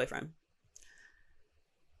out to boyfriend.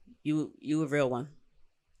 You a real one.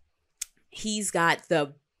 He's got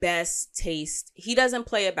the best taste. He doesn't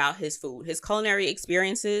play about his food. His culinary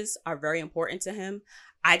experiences are very important to him.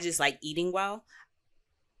 I just like eating well,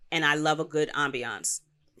 and I love a good ambiance.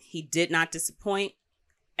 He did not disappoint.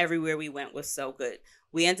 Everywhere we went was so good.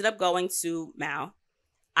 We ended up going to Mao.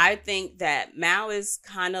 I think that Mao is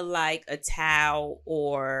kind of like a Tao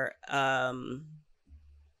or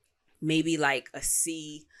maybe like a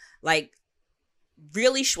C, like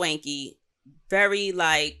really schwanky, very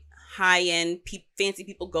like high-end, fancy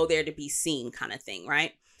people go there to be seen kind of thing,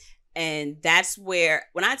 right? And that's where,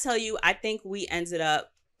 when I tell you, I think we ended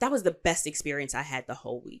up, that was the best experience I had the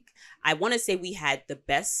whole week. I want to say we had the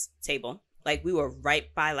best table. Like we were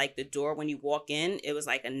right by like the door when you walk in. It was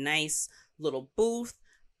like a nice little booth,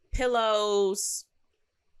 pillows.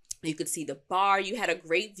 You could see the bar. You had a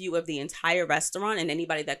great view of the entire restaurant, and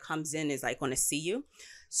anybody that comes in is like going to see you.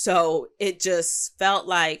 So it just felt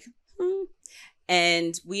like,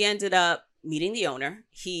 and we ended up meeting the owner.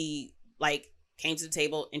 He like came to the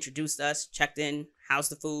table, introduced us, checked in, how's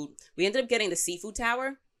the food. We ended up getting the seafood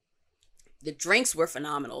tower. The drinks were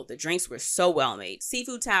phenomenal. The drinks were so well made.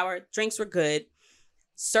 Seafood tower, drinks were good.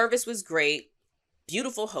 Service was great.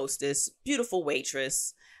 Beautiful hostess, beautiful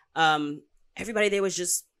waitress. Everybody there was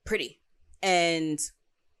just pretty. And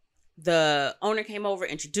the owner came over,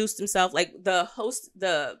 introduced himself. Like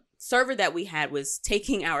the server that we had was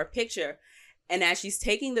taking our picture. And as she's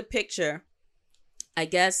taking the picture, I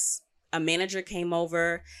guess a manager came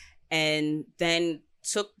over and then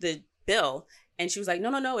took the bill. And she was like,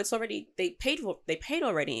 no, it's already, they paid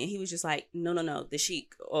already. And he was just like, no, the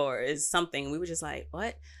sheik or is something. We were just like,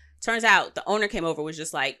 what? Turns out the owner came over, was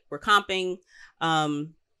just like, we're comping.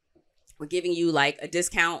 We're giving you like a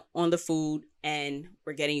discount on the food and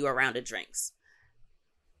we're getting you a round of drinks.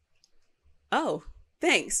 Oh,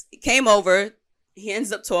 thanks. He came over. He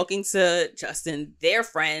ends up talking to Justin, their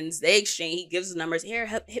friends. They exchange. He gives the numbers. Here,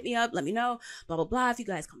 hit me up. Let me know. Blah, blah, blah. If you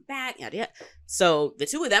guys come back. Yada, yada. So the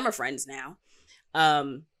two of them are friends now.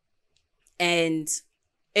 And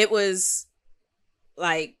it was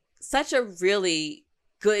like such a really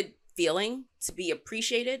good feeling to be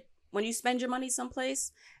appreciated when you spend your money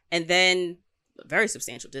someplace. And then a very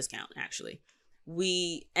substantial discount, actually.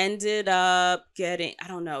 We ended up getting, I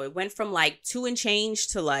don't know, it went from like 2 and change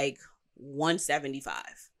to like 175.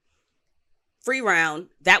 Free round.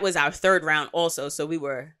 That was our third round also. So we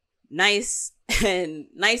were nice and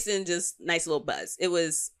just nice little buzz. It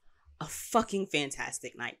was a fucking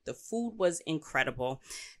fantastic night. The food was incredible.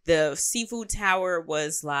 The seafood tower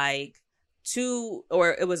was like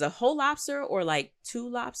it was a whole lobster or like 2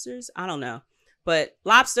 lobsters. I don't know. But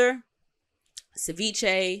lobster,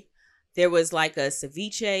 ceviche, there was like a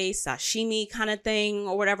ceviche, sashimi kind of thing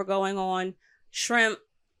or whatever going on. Shrimp.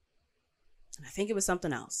 I think it was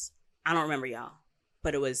something else. I don't remember, y'all.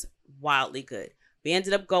 But it was wildly good. We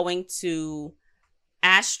ended up going to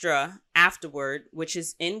Astra afterward, which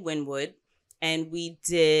is in Wynwood. And we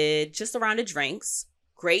did just a round of drinks.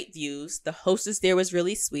 Great views. The hostess there was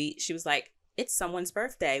really sweet. She was like, it's someone's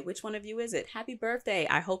birthday. Which one of you is it? Happy birthday.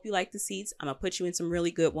 I hope you like the seats. I'm going to put you in some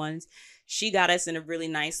really good ones. She got us in a really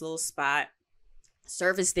nice little spot.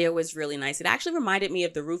 Service there was really nice. It actually reminded me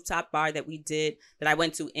of the rooftop bar that I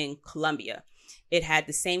went to in Colombia. It had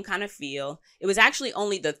the same kind of feel. It was actually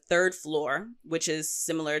only the 3rd floor, which is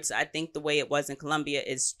similar to, I think, the way it was in Colombia.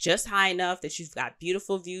 It's just high enough that you've got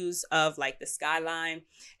beautiful views of like the skyline.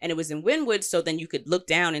 And it was in Wynwood, so then you could look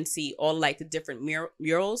down and see all like the different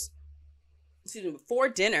murals. Before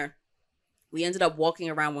dinner, we ended up walking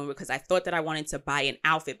around Wynwood because I thought that I wanted to buy an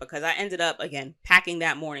outfit because I ended up, again, packing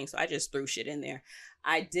that morning. So I just threw shit in there.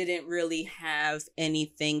 I didn't really have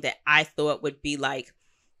anything that I thought would be like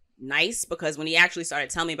nice because when he actually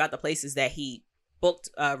started telling me about the places that he booked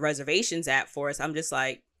reservations at for us, I'm just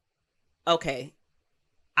like, okay,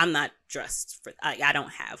 I'm not dressed for, I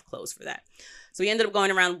don't have clothes for that. So we ended up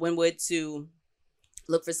going around Wynwood to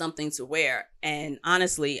look for something to wear. And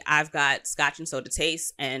honestly, I've got scotch and soda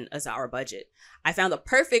taste and a Zara budget. I found the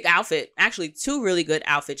perfect outfit, actually 2 really good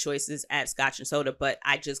outfit choices at Scotch and Soda, but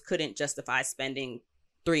I just couldn't justify spending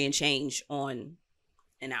 3 and change on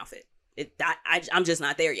an outfit. I'm just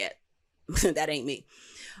not there yet. That ain't me.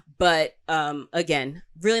 But again,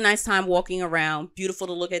 really nice time walking around. Beautiful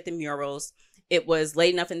to look at the murals. It was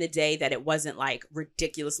late enough in the day that it wasn't like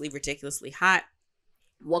ridiculously hot.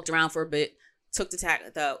 Walked around for a bit. Took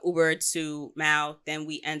the Uber to Mao. Then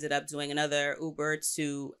we ended up doing another Uber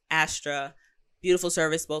to Astra. Beautiful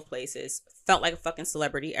service both places. Felt like a fucking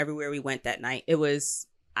celebrity everywhere we went that night. It was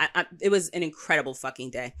an incredible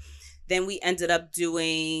fucking day. Then we ended up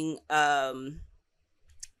doing Biblos.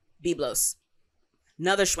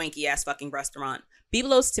 Another schwanky ass fucking restaurant.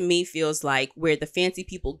 Biblos to me feels like where the fancy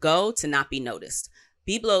people go to not be noticed.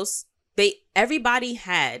 Biblos, everybody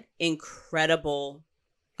had incredible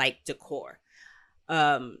like decor.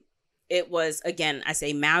 It was, again, I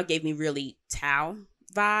say Mao gave me really Tao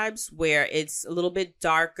vibes where it's a little bit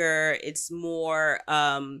darker. It's more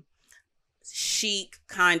chic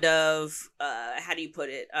kind of, how do you put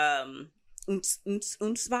it? Oomps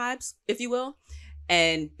vibes, if you will.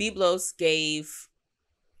 And Biblos gave,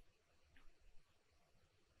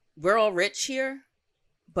 we're all rich here,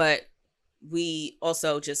 but we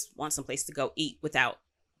also just want some place to go eat without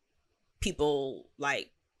people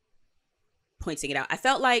like pointing it out. I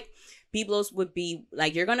felt like Biblos would be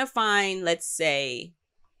like, you're going to find, let's say,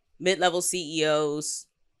 mid-level CEOs,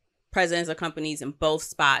 presidents of companies in both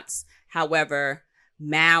spots. However,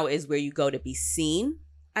 Mao is where you go to be seen,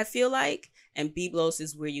 I feel like. And Biblos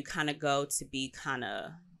is where you kind of go to be kind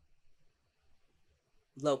of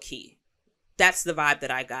low-key. That's the vibe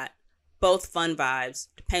that I got. Both fun vibes.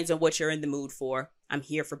 Depends on what you're in the mood for. I'm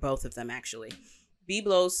here for both of them, actually.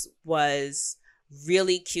 Biblos was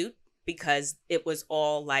really cute because it was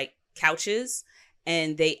all like couches,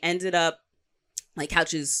 and they ended up like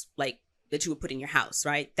couches like that you would put in your house,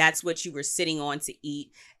 right? That's what you were sitting on to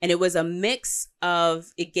eat. And it was a mix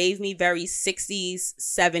of, it gave me very 60s,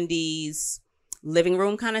 70s living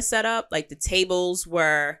room kind of setup. Like the tables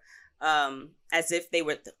were as if they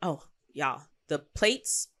were, the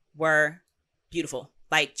plates were beautiful.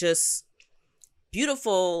 Like just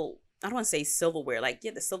beautiful. I don't want to say silverware. Like,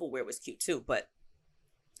 yeah, the silverware was cute too, but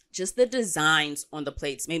just the designs on the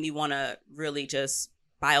plates made me want to really just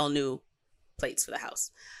buy all new plates for the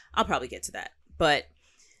house. I'll probably get to that. But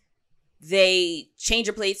they change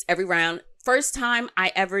your plates every round. First time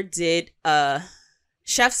I ever did a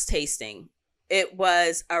chef's tasting. It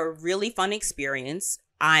was a really fun experience.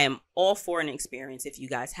 I am all for an experience. If you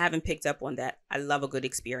guys haven't picked up on that, I love a good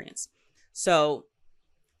experience. So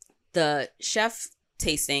the chef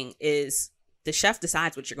tasting is the chef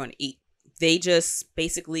decides what you're going to eat. They just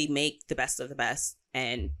basically make the best of the best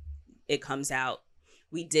and it comes out.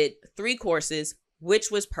 We did 3 courses,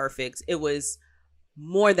 which was perfect. It was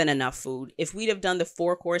more than enough food. If we'd have done the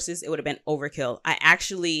 4 courses, it would have been overkill. I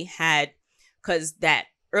actually had, because that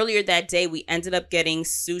earlier that day, we ended up getting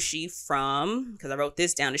sushi from, because I wrote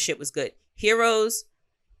this down, the shit was good. Heroes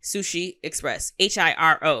Sushi Express.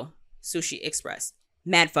 HIRO Sushi Express.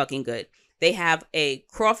 Mad fucking good. They have a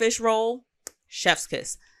crawfish roll, chef's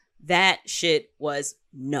kiss. That shit was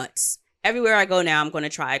nuts. Everywhere I go now, I'm going to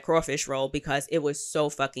try a crawfish roll because it was so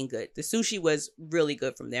fucking good. The sushi was really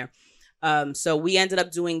good from there. So we ended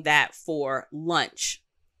up doing that for lunch.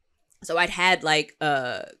 So I'd had like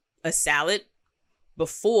a salad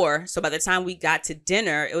before. So by the time we got to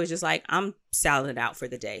dinner, it was just like, I'm saladed out for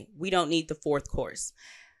the day. We don't need the 4th course.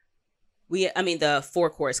 The 4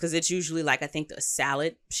 course, because it's usually like, I think the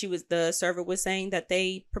salad the server was saying that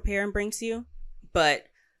they prepare and bring to you. But,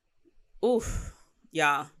 oof,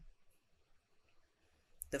 y'all.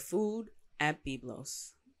 The food at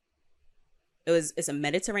Biblos. It's a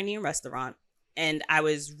Mediterranean restaurant, and I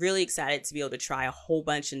was really excited to be able to try a whole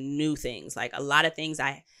bunch of new things. Like a lot of things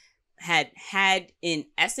I had in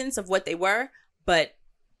essence of what they were, but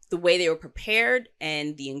the way they were prepared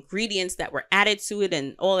and the ingredients that were added to it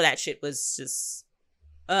and all of that shit was just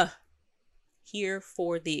here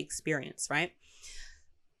for the experience, right?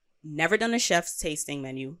 Never done a chef's tasting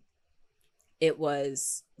menu. It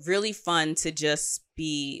was really fun to just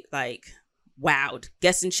be like, wowed.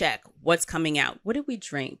 Guess and check. What's coming out? What did we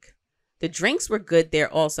drink? The drinks were good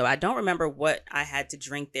there also. I don't remember what I had to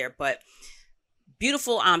drink there, but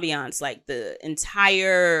beautiful ambiance. Like the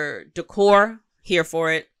entire decor, here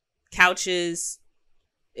for it. Couches.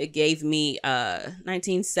 It gave me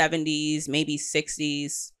 1970s, maybe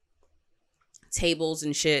 60s tables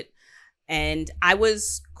and shit. And I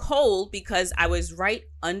was cold because I was right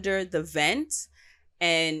under the vent.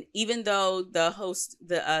 And even though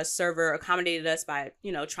the server accommodated us by,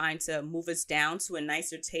 trying to move us down to a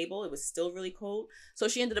nicer table, it was still really cold. So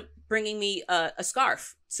she ended up bringing me a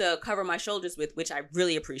scarf to cover my shoulders with, which I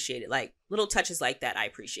really appreciated. Like little touches like that, I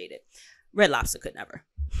appreciate it. Red Lobster could never.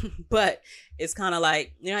 But it's kind of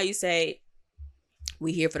like, how you say,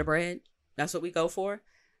 we here for the bread? That's what we go for.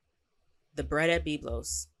 The bread at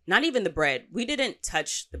Biblos. Not even the bread. We didn't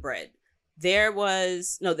touch the bread. There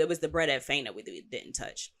was the bread at Faint that we didn't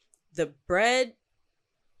touch. The bread,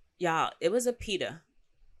 y'all, it was a pita.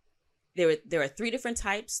 There are 3 different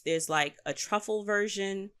types. There's like a truffle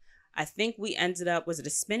version. I think we ended up, was it a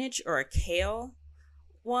spinach or a kale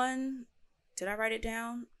one? Did I write it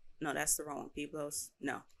down? No, that's the wrong Biblos.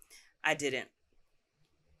 No, I didn't.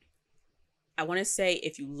 I want to say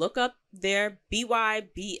if you look up their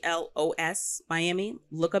BYBLOS Miami,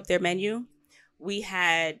 look up their menu. We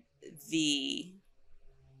had the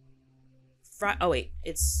I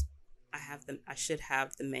should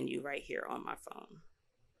have the menu right here on my phone.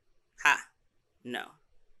 No.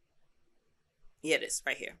 Yeah, it is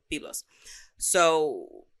right here. Biblos.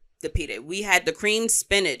 So the pita. We had the cream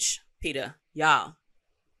spinach pita. Y'all.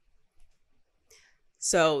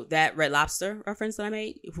 So that Red Lobster reference that I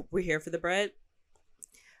made, we're here for the bread.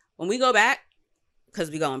 When we go back, because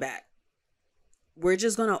we're going back, we're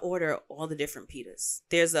just going to order all the different pitas.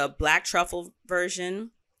 There's a black truffle version,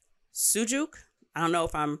 sujuk. I don't know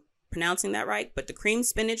if I'm pronouncing that right, but the cream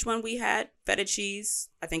spinach one we had, feta cheese,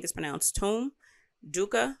 I think it's pronounced tom,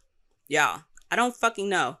 duca. Y'all, I don't fucking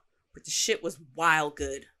know, but the shit was wild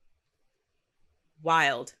good.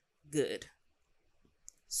 Wild good.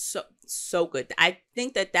 So good. I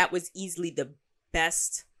think that was easily the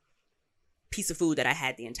best piece of food that I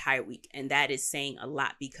had the entire week. And that is saying a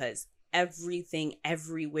lot because everything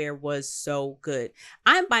everywhere was so good.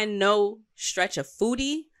 I'm by no stretch a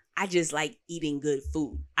foodie. I just like eating good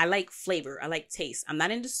food. I like flavor. I like taste. I'm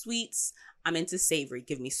not into sweets. I'm into savory.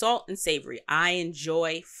 Give me salt and savory. I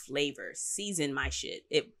enjoy flavor. Season my shit.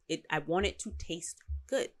 I want it to taste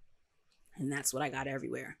good. And that's what I got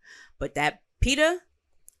everywhere. But that pita,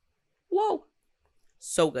 whoa,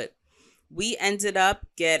 so good. We ended up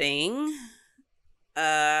getting,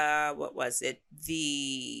 what was it?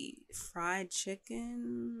 The fried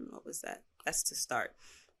chicken. What was that? That's to start.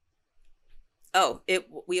 Oh,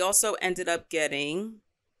 we also ended up getting,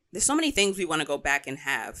 there's so many things we want to go back and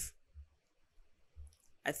have.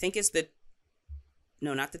 I think it's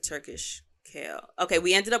not the Turkish kale. Okay,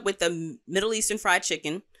 we ended up with the Middle Eastern fried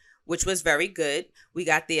chicken, which was very good. We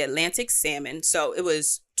got the Atlantic salmon. So it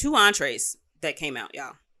was 2 entrees that came out,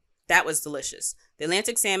 y'all. That was delicious. The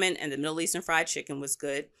Atlantic salmon and the Middle Eastern fried chicken was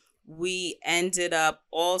good. We ended up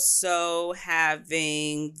also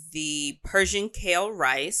having the Persian kale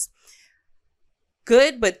rice.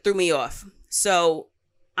 Good, but threw me off. So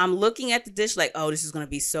I'm looking at the dish like, oh, this is going to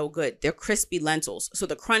be so good. They're crispy lentils. So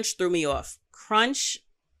the crunch threw me off. Crunch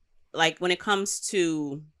like when it comes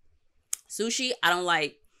to sushi, I don't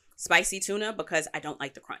like spicy tuna because I don't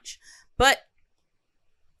like the crunch. But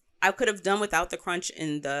I could have done without the crunch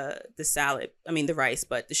in the salad. I mean the rice,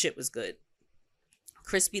 but the shit was good.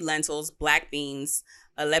 Crispy lentils, black beans,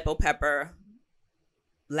 Aleppo pepper,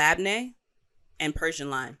 labneh, and Persian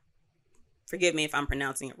lime. Forgive me if I'm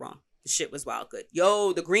pronouncing it wrong. The shit was wild good.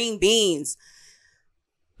 Yo, the green beans.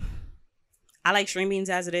 I like string beans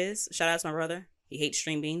as it is. Shout out to my brother. He hates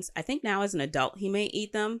string beans. I think now as an adult he may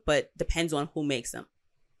eat them, but depends on who makes them.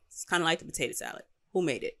 It's kind of like the potato salad. Who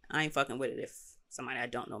made it? I ain't fucking with it if somebody I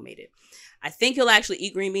don't know made it. I think he'll actually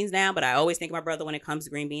eat green beans now, but I always think of my brother when it comes to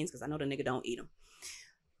green beans because I know the nigga don't eat them.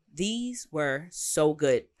 These were so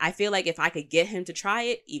good. I feel like if I could get him to try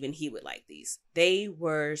it, even he would like these. They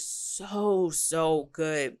were so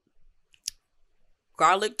good.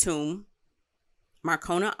 Garlic thyme,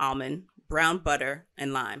 Marcona almond, brown butter,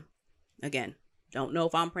 and lime. Again, don't know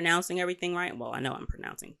if I'm pronouncing everything right. Well, I know I'm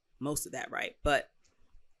pronouncing most of that right, but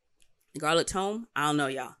garlic thyme, I don't know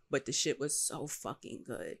y'all, but the shit was so fucking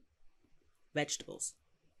good. Vegetables,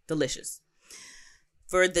 delicious.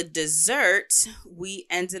 For the dessert, we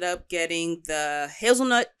ended up getting the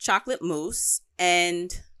hazelnut chocolate mousse.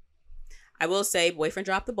 And I will say, boyfriend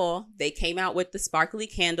dropped the ball. They came out with the sparkly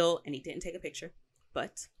candle and he didn't take a picture.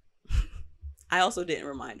 But I also didn't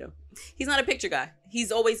remind him. He's not a picture guy.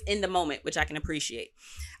 He's always in the moment, which I can appreciate.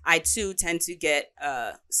 I, too, tend to get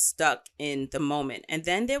stuck in the moment. And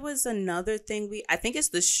then there was another thing I think it's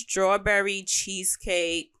the strawberry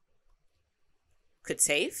cheesecake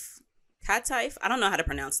Kataif. I don't know how to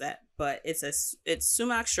pronounce that, but it's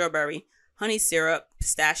sumac strawberry, honey syrup,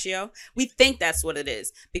 pistachio. We think that's what it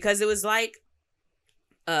is because it was like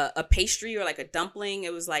a pastry or like a dumpling.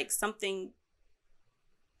 It was like something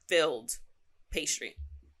filled pastry.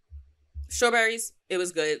 Strawberries, it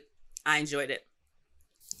was good. I enjoyed it.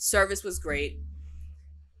 Service was great.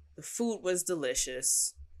 The food was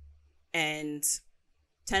delicious. And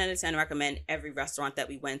 10 out of 10 recommend every restaurant that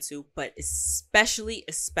we went to, but especially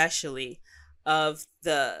of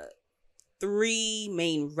the 3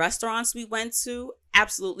 main restaurants we went to,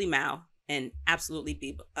 absolutely Mao and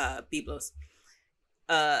absolutely Biblos.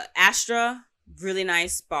 Astra, really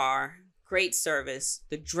nice bar, great service.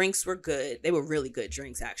 The drinks were good. They were really good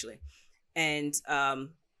drinks, actually. And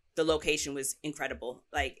the location was incredible.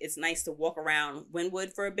 Like, it's nice to walk around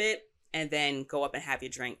Wynwood for a bit and then go up and have your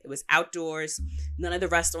drink. It was outdoors. None of the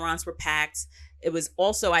restaurants were packed. It was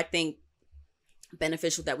also, I think,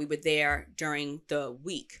 beneficial that we were there during the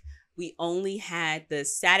week. We only had the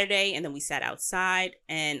Saturday and then we sat outside.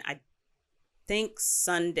 And I think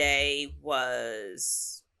Sunday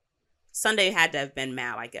had to have been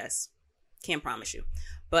Mao, I guess. Can't promise you.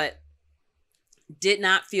 But did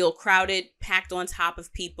not feel crowded, packed on top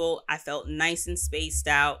of people. I felt nice and spaced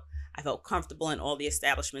out. I felt comfortable in all the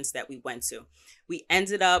establishments that we went to. We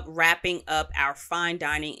ended up wrapping up our fine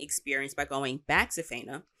dining experience by going back to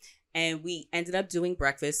Faina, and we ended up doing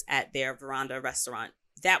breakfast at their Veranda restaurant.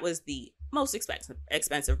 That was the most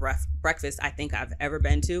expensive breakfast I think I've ever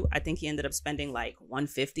been to. I think he ended up spending like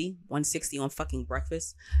 $150, $160 on fucking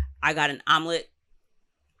breakfast. I got an omelet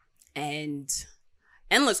and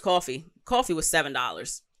endless coffee. Coffee was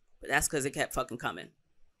 $7, but that's because it kept fucking coming.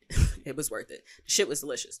 It was worth it. The shit was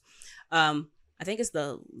delicious. I think it's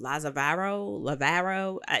the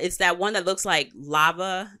Lavaro. It's that one that looks like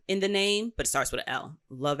lava in the name, but it starts with an L.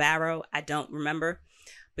 Lavaro. I don't remember.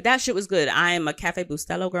 But that shit was good. I am a Cafe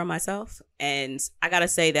Bustelo girl myself, and I gotta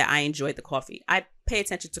say that I enjoyed the coffee. I pay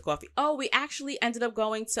attention to coffee. Oh, we actually ended up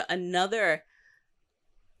going to another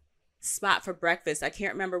spot for breakfast. I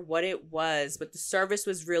can't remember what it was, but the service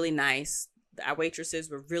was really nice. Our waitresses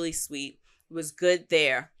were really sweet. It was good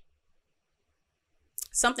there.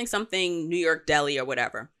 Something New York Deli or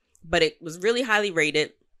whatever. But it was really highly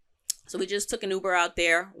rated. So we just took an Uber out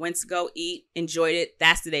there, went to go eat, enjoyed it.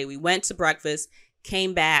 That's the day. We went to breakfast,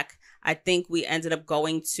 came back. I think we ended up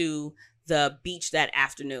going to the beach that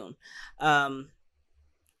afternoon. But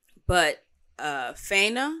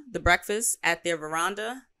Faina, the breakfast at their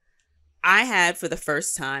Veranda, I had for the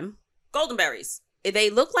first time golden berries. They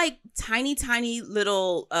look like tiny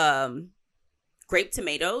little grape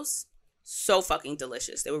tomatoes. So fucking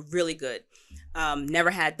delicious. They were really good.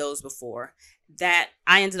 Never had those before. That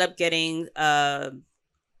I ended up getting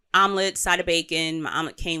omelet, side of bacon. My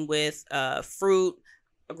omelet came with fruit.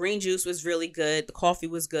 A green juice was really good. The coffee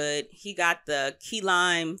was good. He got the key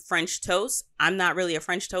lime French toast. I'm not really a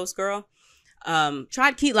French toast girl.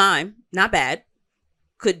 Tried key lime. Not bad.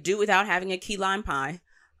 Could do without having a key lime pie.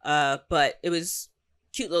 But it was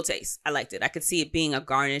cute little taste. I liked it. I could see it being a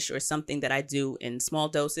garnish or something that I do in small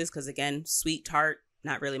doses because, again, sweet, tart,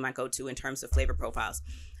 not really my go-to in terms of flavor profiles.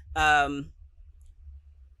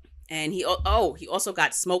 And he also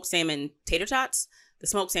got smoked salmon tater tots. The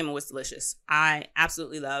smoked salmon was delicious. I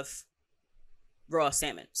absolutely love raw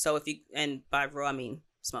salmon. So and by raw I mean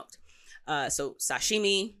smoked. So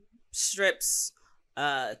sashimi, strips,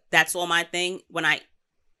 that's all my thing.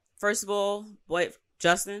 First of all, boy,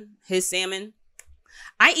 Justin, his salmon.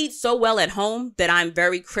 I eat so well at home that I'm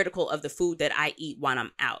very critical of the food that I eat when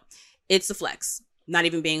I'm out. It's a flex. Not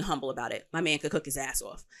even being humble about it. My man could cook his ass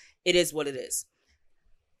off. It is what it is.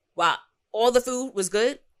 While all the food was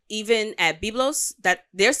good, even at Biblos, that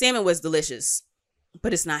their salmon was delicious,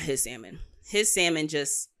 but it's not his salmon. His salmon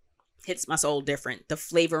just hits my soul different. The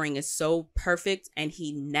flavoring is so perfect, and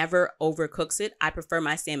he never overcooks it. I prefer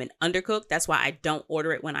my salmon undercooked. That's why I don't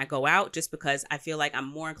order it when I go out, just because I feel like I'm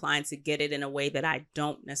more inclined to get it in a way that I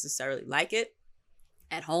don't necessarily like it.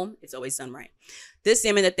 At home, it's always done right. This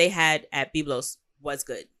salmon that they had at Biblos was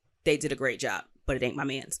good. They did a great job, but it ain't my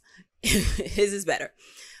man's. His is better.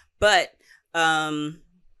 But, I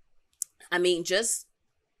mean, just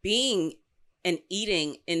being and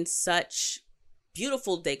eating in such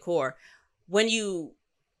beautiful decor, when you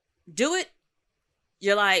do it,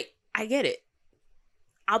 you're like, I get it.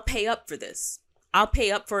 I'll pay up for this. I'll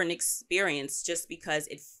pay up for an experience just because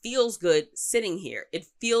it feels good sitting here. It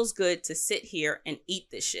feels good to sit here and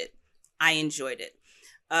eat this shit. I enjoyed it.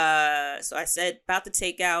 So I said about the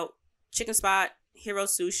takeout, Chicken Spot, Hero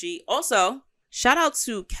Sushi. Also, shout out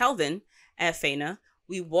to Kelvin at Fana.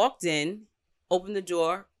 We walked in, opened the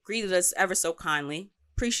door, greeted us ever so kindly.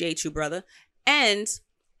 Appreciate you, brother. And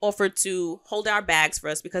offered to hold our bags for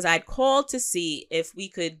us because I'd called to see if we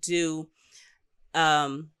could do,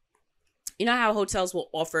 you know how hotels will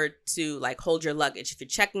offer to like hold your luggage if you're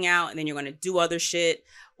checking out and then you're going to do other shit,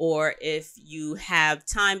 or if you have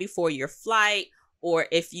time before your flight, or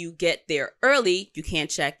if you get there early, you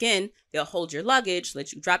can't check in, they'll hold your luggage,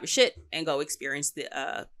 let you drop your shit and go experience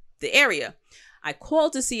the area. I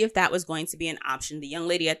called to see if that was going to be an option. The young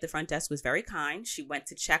lady at the front desk was very kind. She went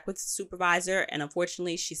to check with the supervisor, and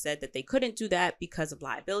unfortunately, she said that they couldn't do that because of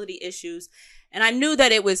liability issues. And I knew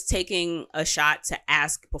that it was taking a shot to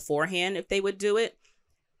ask beforehand if they would do it.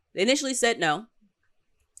 They initially said no.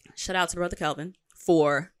 Shout out to Brother Kelvin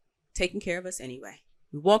for taking care of us anyway.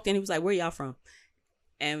 We walked in, he was like, where y'all from?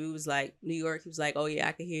 And we was like, New York. He was like, oh yeah,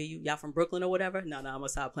 I can hear you. Y'all from Brooklyn or whatever? No, I'm gonna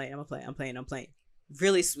stop playing. I'm playing.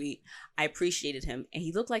 Really sweet. I appreciated him. And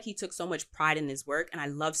he looked like he took so much pride in his work. And I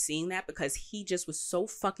love seeing that because he just was so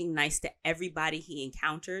fucking nice to everybody he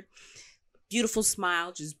encountered. Beautiful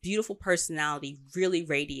smile, just beautiful personality, really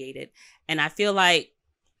radiated. And I feel like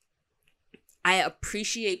I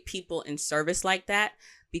appreciate people in service like that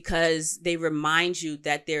because they remind you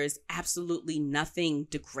that there is absolutely nothing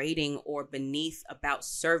degrading or beneath about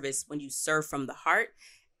service when you serve from the heart.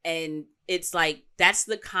 And it's like, that's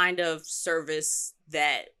the kind of service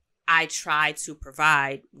that I try to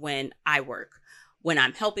provide when I work. When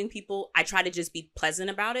I'm helping people, I try to just be pleasant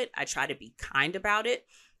about it. I try to be kind about it.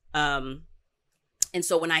 And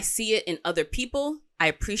so when I see it in other people, I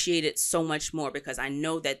appreciate it so much more because I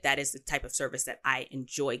know that that is the type of service that I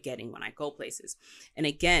enjoy getting when I go places. And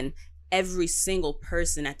again, every single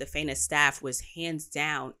person at the Fana staff was hands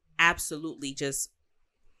down, absolutely just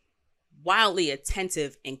wildly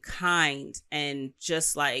attentive and kind and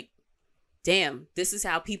just like, damn, this is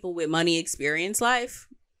how people with money experience life.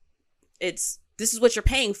 This is what you're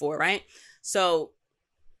paying for, right? So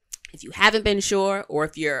if you haven't been sure, or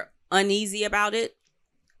if you're uneasy about it,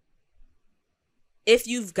 if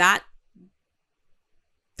you've got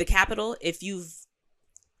the capital, if you've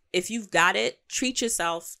got it, treat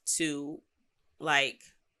yourself to like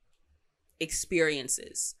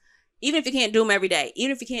experiences. Even if you can't do them every day,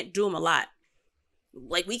 even if you can't do them a lot.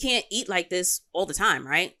 Like, we can't eat like this all the time,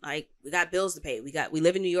 right? Like, we got bills to pay. We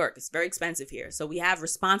live in New York. It's very expensive here. So we have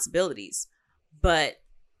responsibilities. But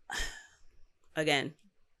again,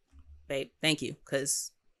 babe, thank you,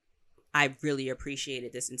 because I really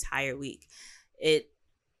appreciated this entire week. It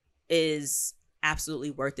is absolutely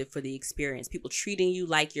worth it for the experience. People treating you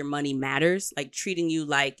like your money matters, like treating you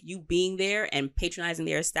like you being there and patronizing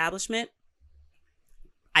their establishment.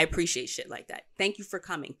 I appreciate shit like that. Thank you for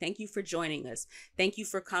coming. Thank you for joining us. Thank you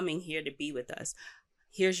for coming here to be with us.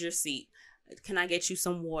 Here's your seat. Can I get you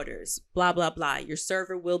some waters? Blah, blah, blah. Your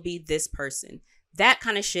server will be this person. That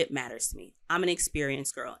kind of shit matters to me. I'm an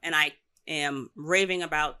experienced girl, and I am raving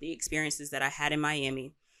about the experiences that I had in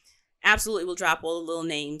Miami. Absolutely will drop all the little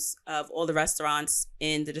names of all the restaurants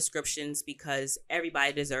in the descriptions because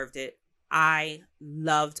everybody deserved it. I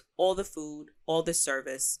loved all the food, all the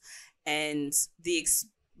service, and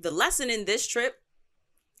the lesson in this trip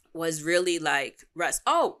was really like rest.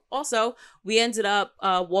 Oh, also, we ended up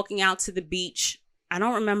walking out to the beach. I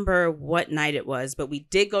don't remember what night it was, but we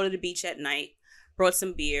did go to the beach at night, brought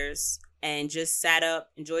some beers, and just sat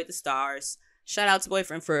up, enjoyed the stars. Shout out to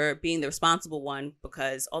boyfriend for being the responsible one,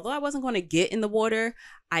 because although I wasn't going to get in the water,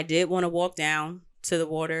 I did want to walk down to the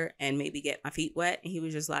water and maybe get my feet wet. And he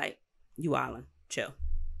was just like, you island, chill.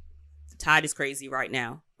 The tide is crazy right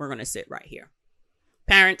now. We're going to sit right here.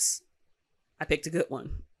 Parents, I picked a good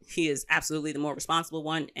one. He is absolutely the more responsible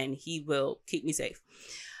one, and he will keep me safe.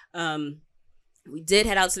 We did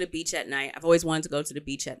head out to the beach at night. I've always wanted to go to the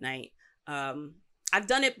beach at night. I've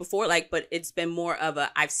done it before, but it's been more of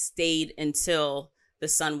I've stayed until the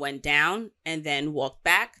sun went down and then walked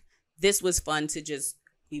back. This was fun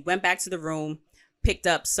we went back to the room, picked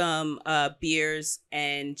up some beers,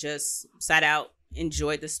 and just sat out,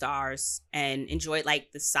 enjoyed the stars, and enjoyed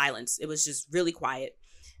the silence. It was just really quiet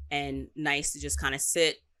and nice to just kind of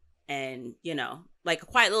sit and, like a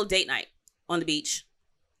quiet little date night on the beach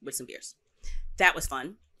with some beers. That was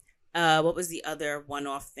fun. What was the other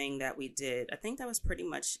one-off thing that we did? I think that was pretty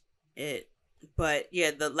much it. But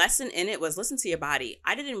yeah, the lesson in it was listen to your body.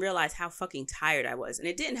 I didn't realize how fucking tired I was. And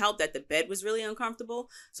it didn't help that the bed was really uncomfortable.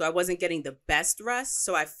 So I wasn't getting the best rest.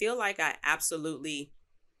 So I feel like I absolutely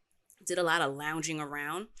did a lot of lounging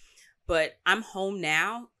around. But I'm home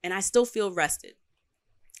now and I still feel rested.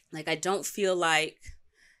 I don't feel like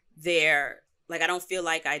I don't feel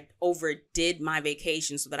like I overdid my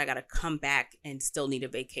vacation so that I got to come back and still need a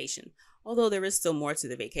vacation. Although there is still more to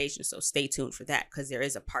the vacation, so stay tuned for that because there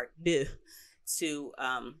is a part 2 to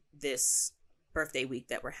this birthday week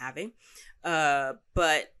that we're having.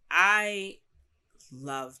 But I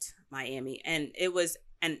loved Miami, and it was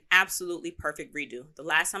an absolutely perfect redo. The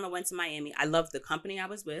last time I went to Miami, I loved the company I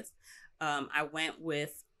was with. I went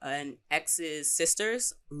with an ex's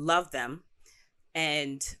sisters, loved them,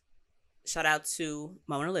 and shout out to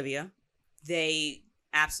Mo and Olivia. They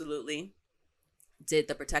absolutely did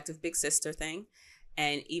the protective big sister thing.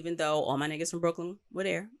 And even though all my niggas from Brooklyn were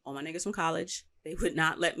there, all my niggas from college, they would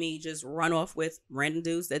not let me just run off with random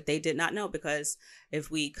dudes that they did not know, because if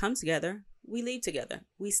we come together, we leave together,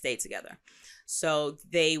 we stay together. So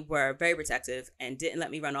they were very protective and didn't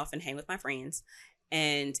let me run off and hang with my friends.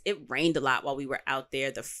 And it rained a lot while we were out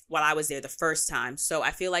there, while I was there the first time. So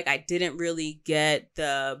I feel like I didn't really get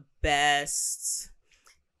the best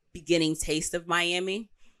beginning taste of Miami.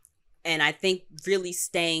 And I think really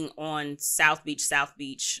staying on South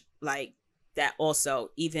Beach, like that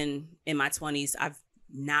also, even in my 20s, I've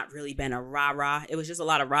not really been a rah-rah. It was just a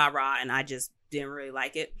lot of rah-rah, and I just didn't really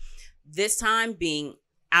like it. This time, being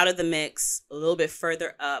out of the mix, a little bit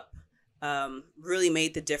further up, really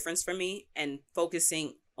made the difference for me, and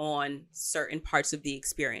focusing on certain parts of the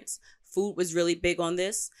experience. Food was really big on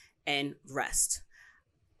this, and rest.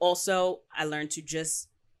 Also, I learned to just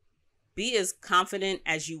be as confident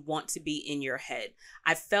as you want to be in your head.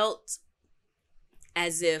 I felt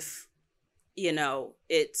as if, I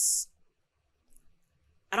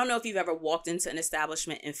don't know if you've ever walked into an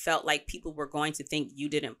establishment and felt like people were going to think you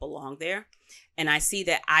didn't belong there. And I see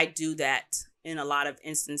that I do that in a lot of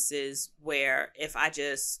instances where if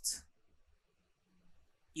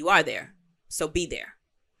you are there, so be there.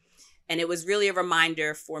 And it was really a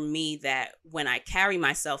reminder for me that when I carry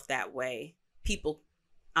myself that way,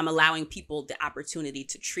 I'm allowing people the opportunity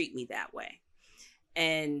to treat me that way.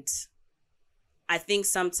 And I think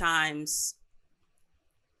sometimes,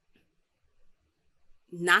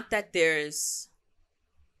 not that there's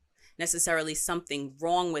necessarily something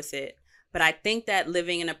wrong with it, but I think that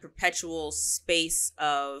living in a perpetual space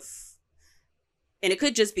of, and it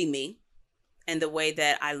could just be me and the way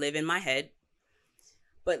that I live in my head,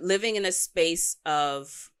 but living in a space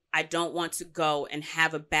of, I don't want to go and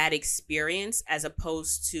have a bad experience, as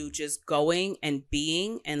opposed to just going and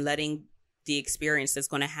being and letting the experience that's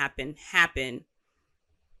going to happen,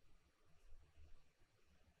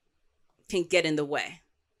 can get in the way.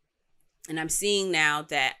 And I'm seeing now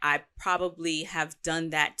that I probably have done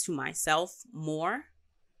that to myself more.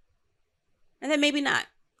 And then maybe not.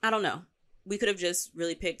 I don't know. We could have just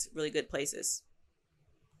really picked really good places.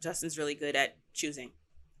 Justin's really good at choosing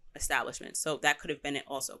establishments, so that could have been it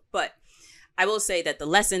also. But I will say that the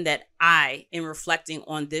lesson that I, in reflecting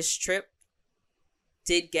on this trip,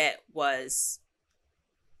 did get was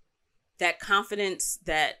that confidence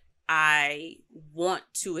that I want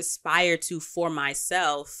to aspire to for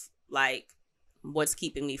myself. Like, what's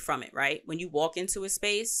keeping me from it, right? When you walk into a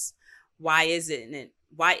space, why isn't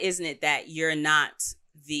it that you're not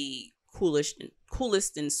the coolest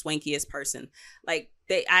and swankiest person? Like,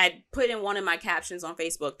 I put in one of my captions on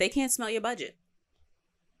Facebook, they can't smell your budget.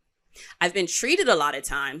 I've been treated a lot of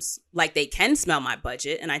times like they can smell my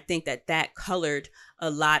budget. And I think that that colored a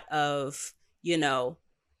lot of,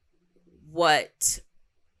 what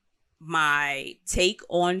my take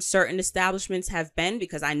on certain establishments have been,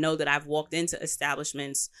 because I know that I've walked into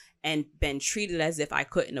establishments and been treated as if I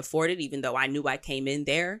couldn't afford it, even though I knew I came in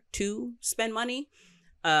there to spend money.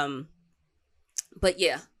 But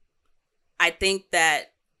yeah, I think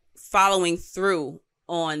that following through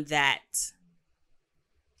on that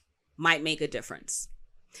might make a difference.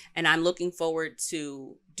 And I'm looking forward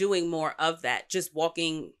to doing more of that, just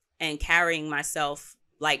walking and carrying myself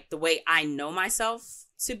like the way I know myself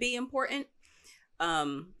to be important,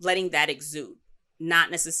 letting that exude.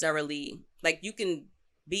 Not necessarily, like, you can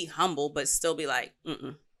be humble, but still be like,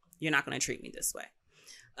 you're not going to treat me this way.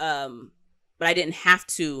 But I didn't have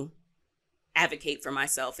to advocate for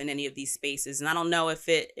myself in any of these spaces. And I don't know if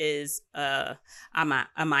it is a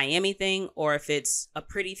Miami thing, or if it's a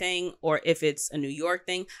pretty thing, or if it's a New York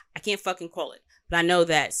thing. I can't fucking call it. But I know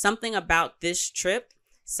that something about this trip,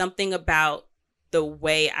 something about the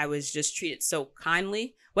way I was just treated so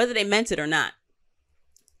kindly, whether they meant it or not,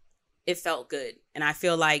 it felt good. And I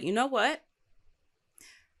feel like, you know what?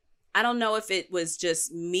 I don't know if it was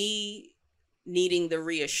just me needing the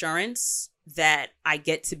reassurance that I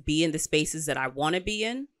get to be in the spaces that I want to be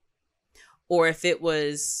in, or if it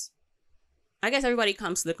was, I guess everybody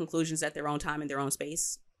comes to the conclusions at their own time, in their own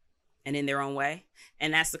space, and in their own way.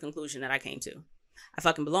 And that's the conclusion that I came to. I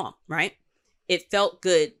fucking belong, right? It felt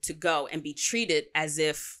good to go and be treated as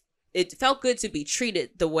if, it felt good to be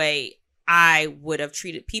treated the way I would have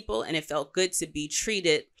treated people. And it felt good to be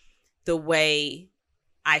treated the way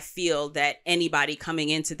I feel that anybody coming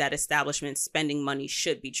into that establishment spending money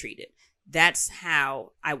should be treated. That's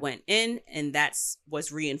how I went in, and that's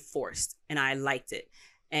was reinforced, and I liked it.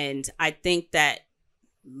 And I think that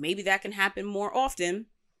maybe that can happen more often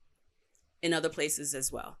in other places as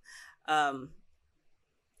well.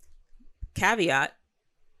 Caveat,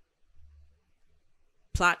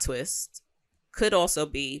 plot twist, could also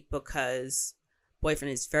be because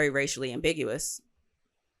boyfriend is very racially ambiguous.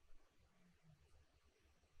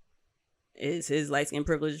 Is his light skin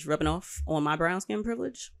privilege rubbing off on my brown skin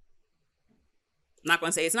privilege? I'm not going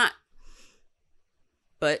to say it's not.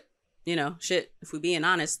 But, shit, if we're being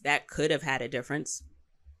honest, that could have had a difference.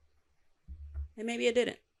 And maybe it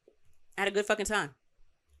didn't. I had a good fucking time.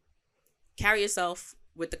 Carry yourself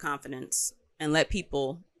with the confidence and let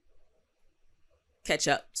people catch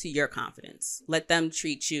up to your confidence. Let them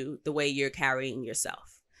treat you the way you're carrying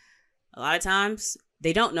yourself. A lot of times,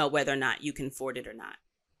 they don't know whether or not you can afford it or not.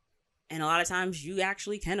 And a lot of times, you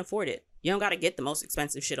actually can afford it. You don't got to get the most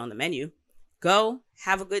expensive shit on the menu. Go,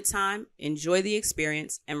 have a good time, enjoy the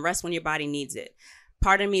experience, and rest when your body needs it.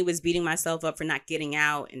 Part of me was beating myself up for not getting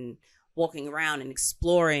out and walking around and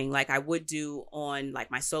exploring like I would do on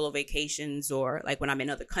like my solo vacations, or like when I'm in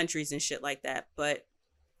other countries and shit like that. But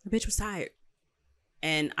the bitch was tired.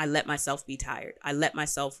 And I let myself be tired. I let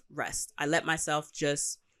myself rest. I let myself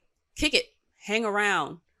just kick it, hang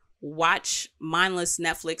around, watch mindless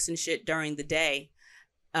Netflix and shit during the day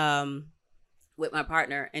with my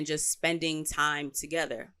partner, and just spending time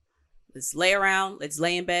together. Let's lay around, let's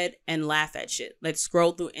lay in bed and laugh at shit. Let's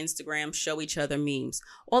scroll through Instagram, show each other memes.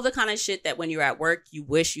 All the kind of shit that when you're at work, you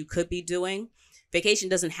wish you could be doing. Vacation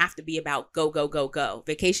doesn't have to be about go, go, go, go.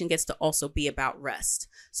 Vacation gets to also be about rest.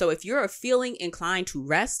 So if you're feeling inclined to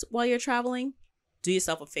rest while you're traveling, do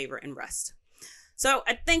yourself a favor and rest. So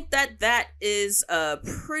I think that that is a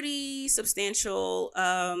pretty substantial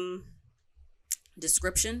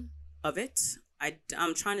description of it.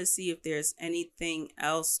 I'm trying to see if there's anything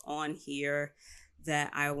else on here that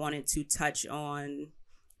I wanted to touch on,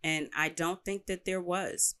 and I don't think that there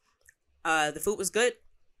was. The food was good.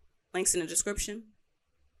 Links in the description.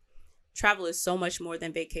 Travel is so much more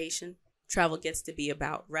than vacation. Travel gets to be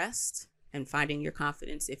about rest and finding your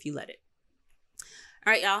confidence if you let it.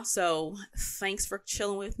 All right, y'all. So thanks for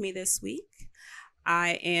chilling with me this week.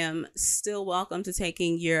 I am still welcome to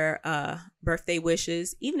taking your birthday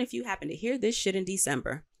wishes, even if you happen to hear this shit in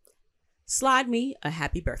December. Slide me a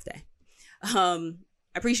happy birthday. I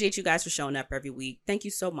appreciate you guys for showing up every week. Thank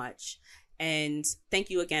you so much. And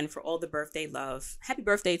thank you again for all the birthday love. Happy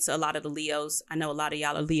birthday to a lot of the Leos. I know a lot of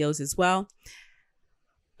y'all are Leos as well.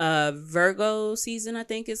 Virgo season, I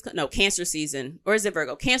think is, no, Cancer season. Or is it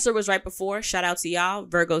Virgo? Cancer was right before. Shout out to y'all.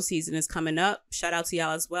 Virgo season is coming up. Shout out to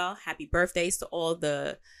y'all as well. Happy birthdays to all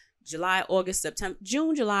the July, August, September,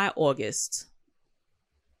 June, July, August.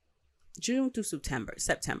 June through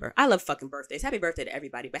September. I love fucking birthdays. Happy birthday to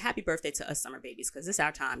everybody, but happy birthday to us summer babies, because it's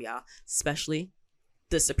our time, y'all. Especially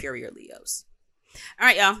the superior Leos. All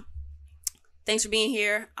right, y'all. Thanks for being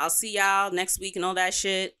here. I'll see y'all next week and all that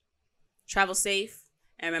shit. Travel safe.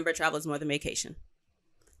 And remember, travel is more than vacation.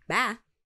 Bye.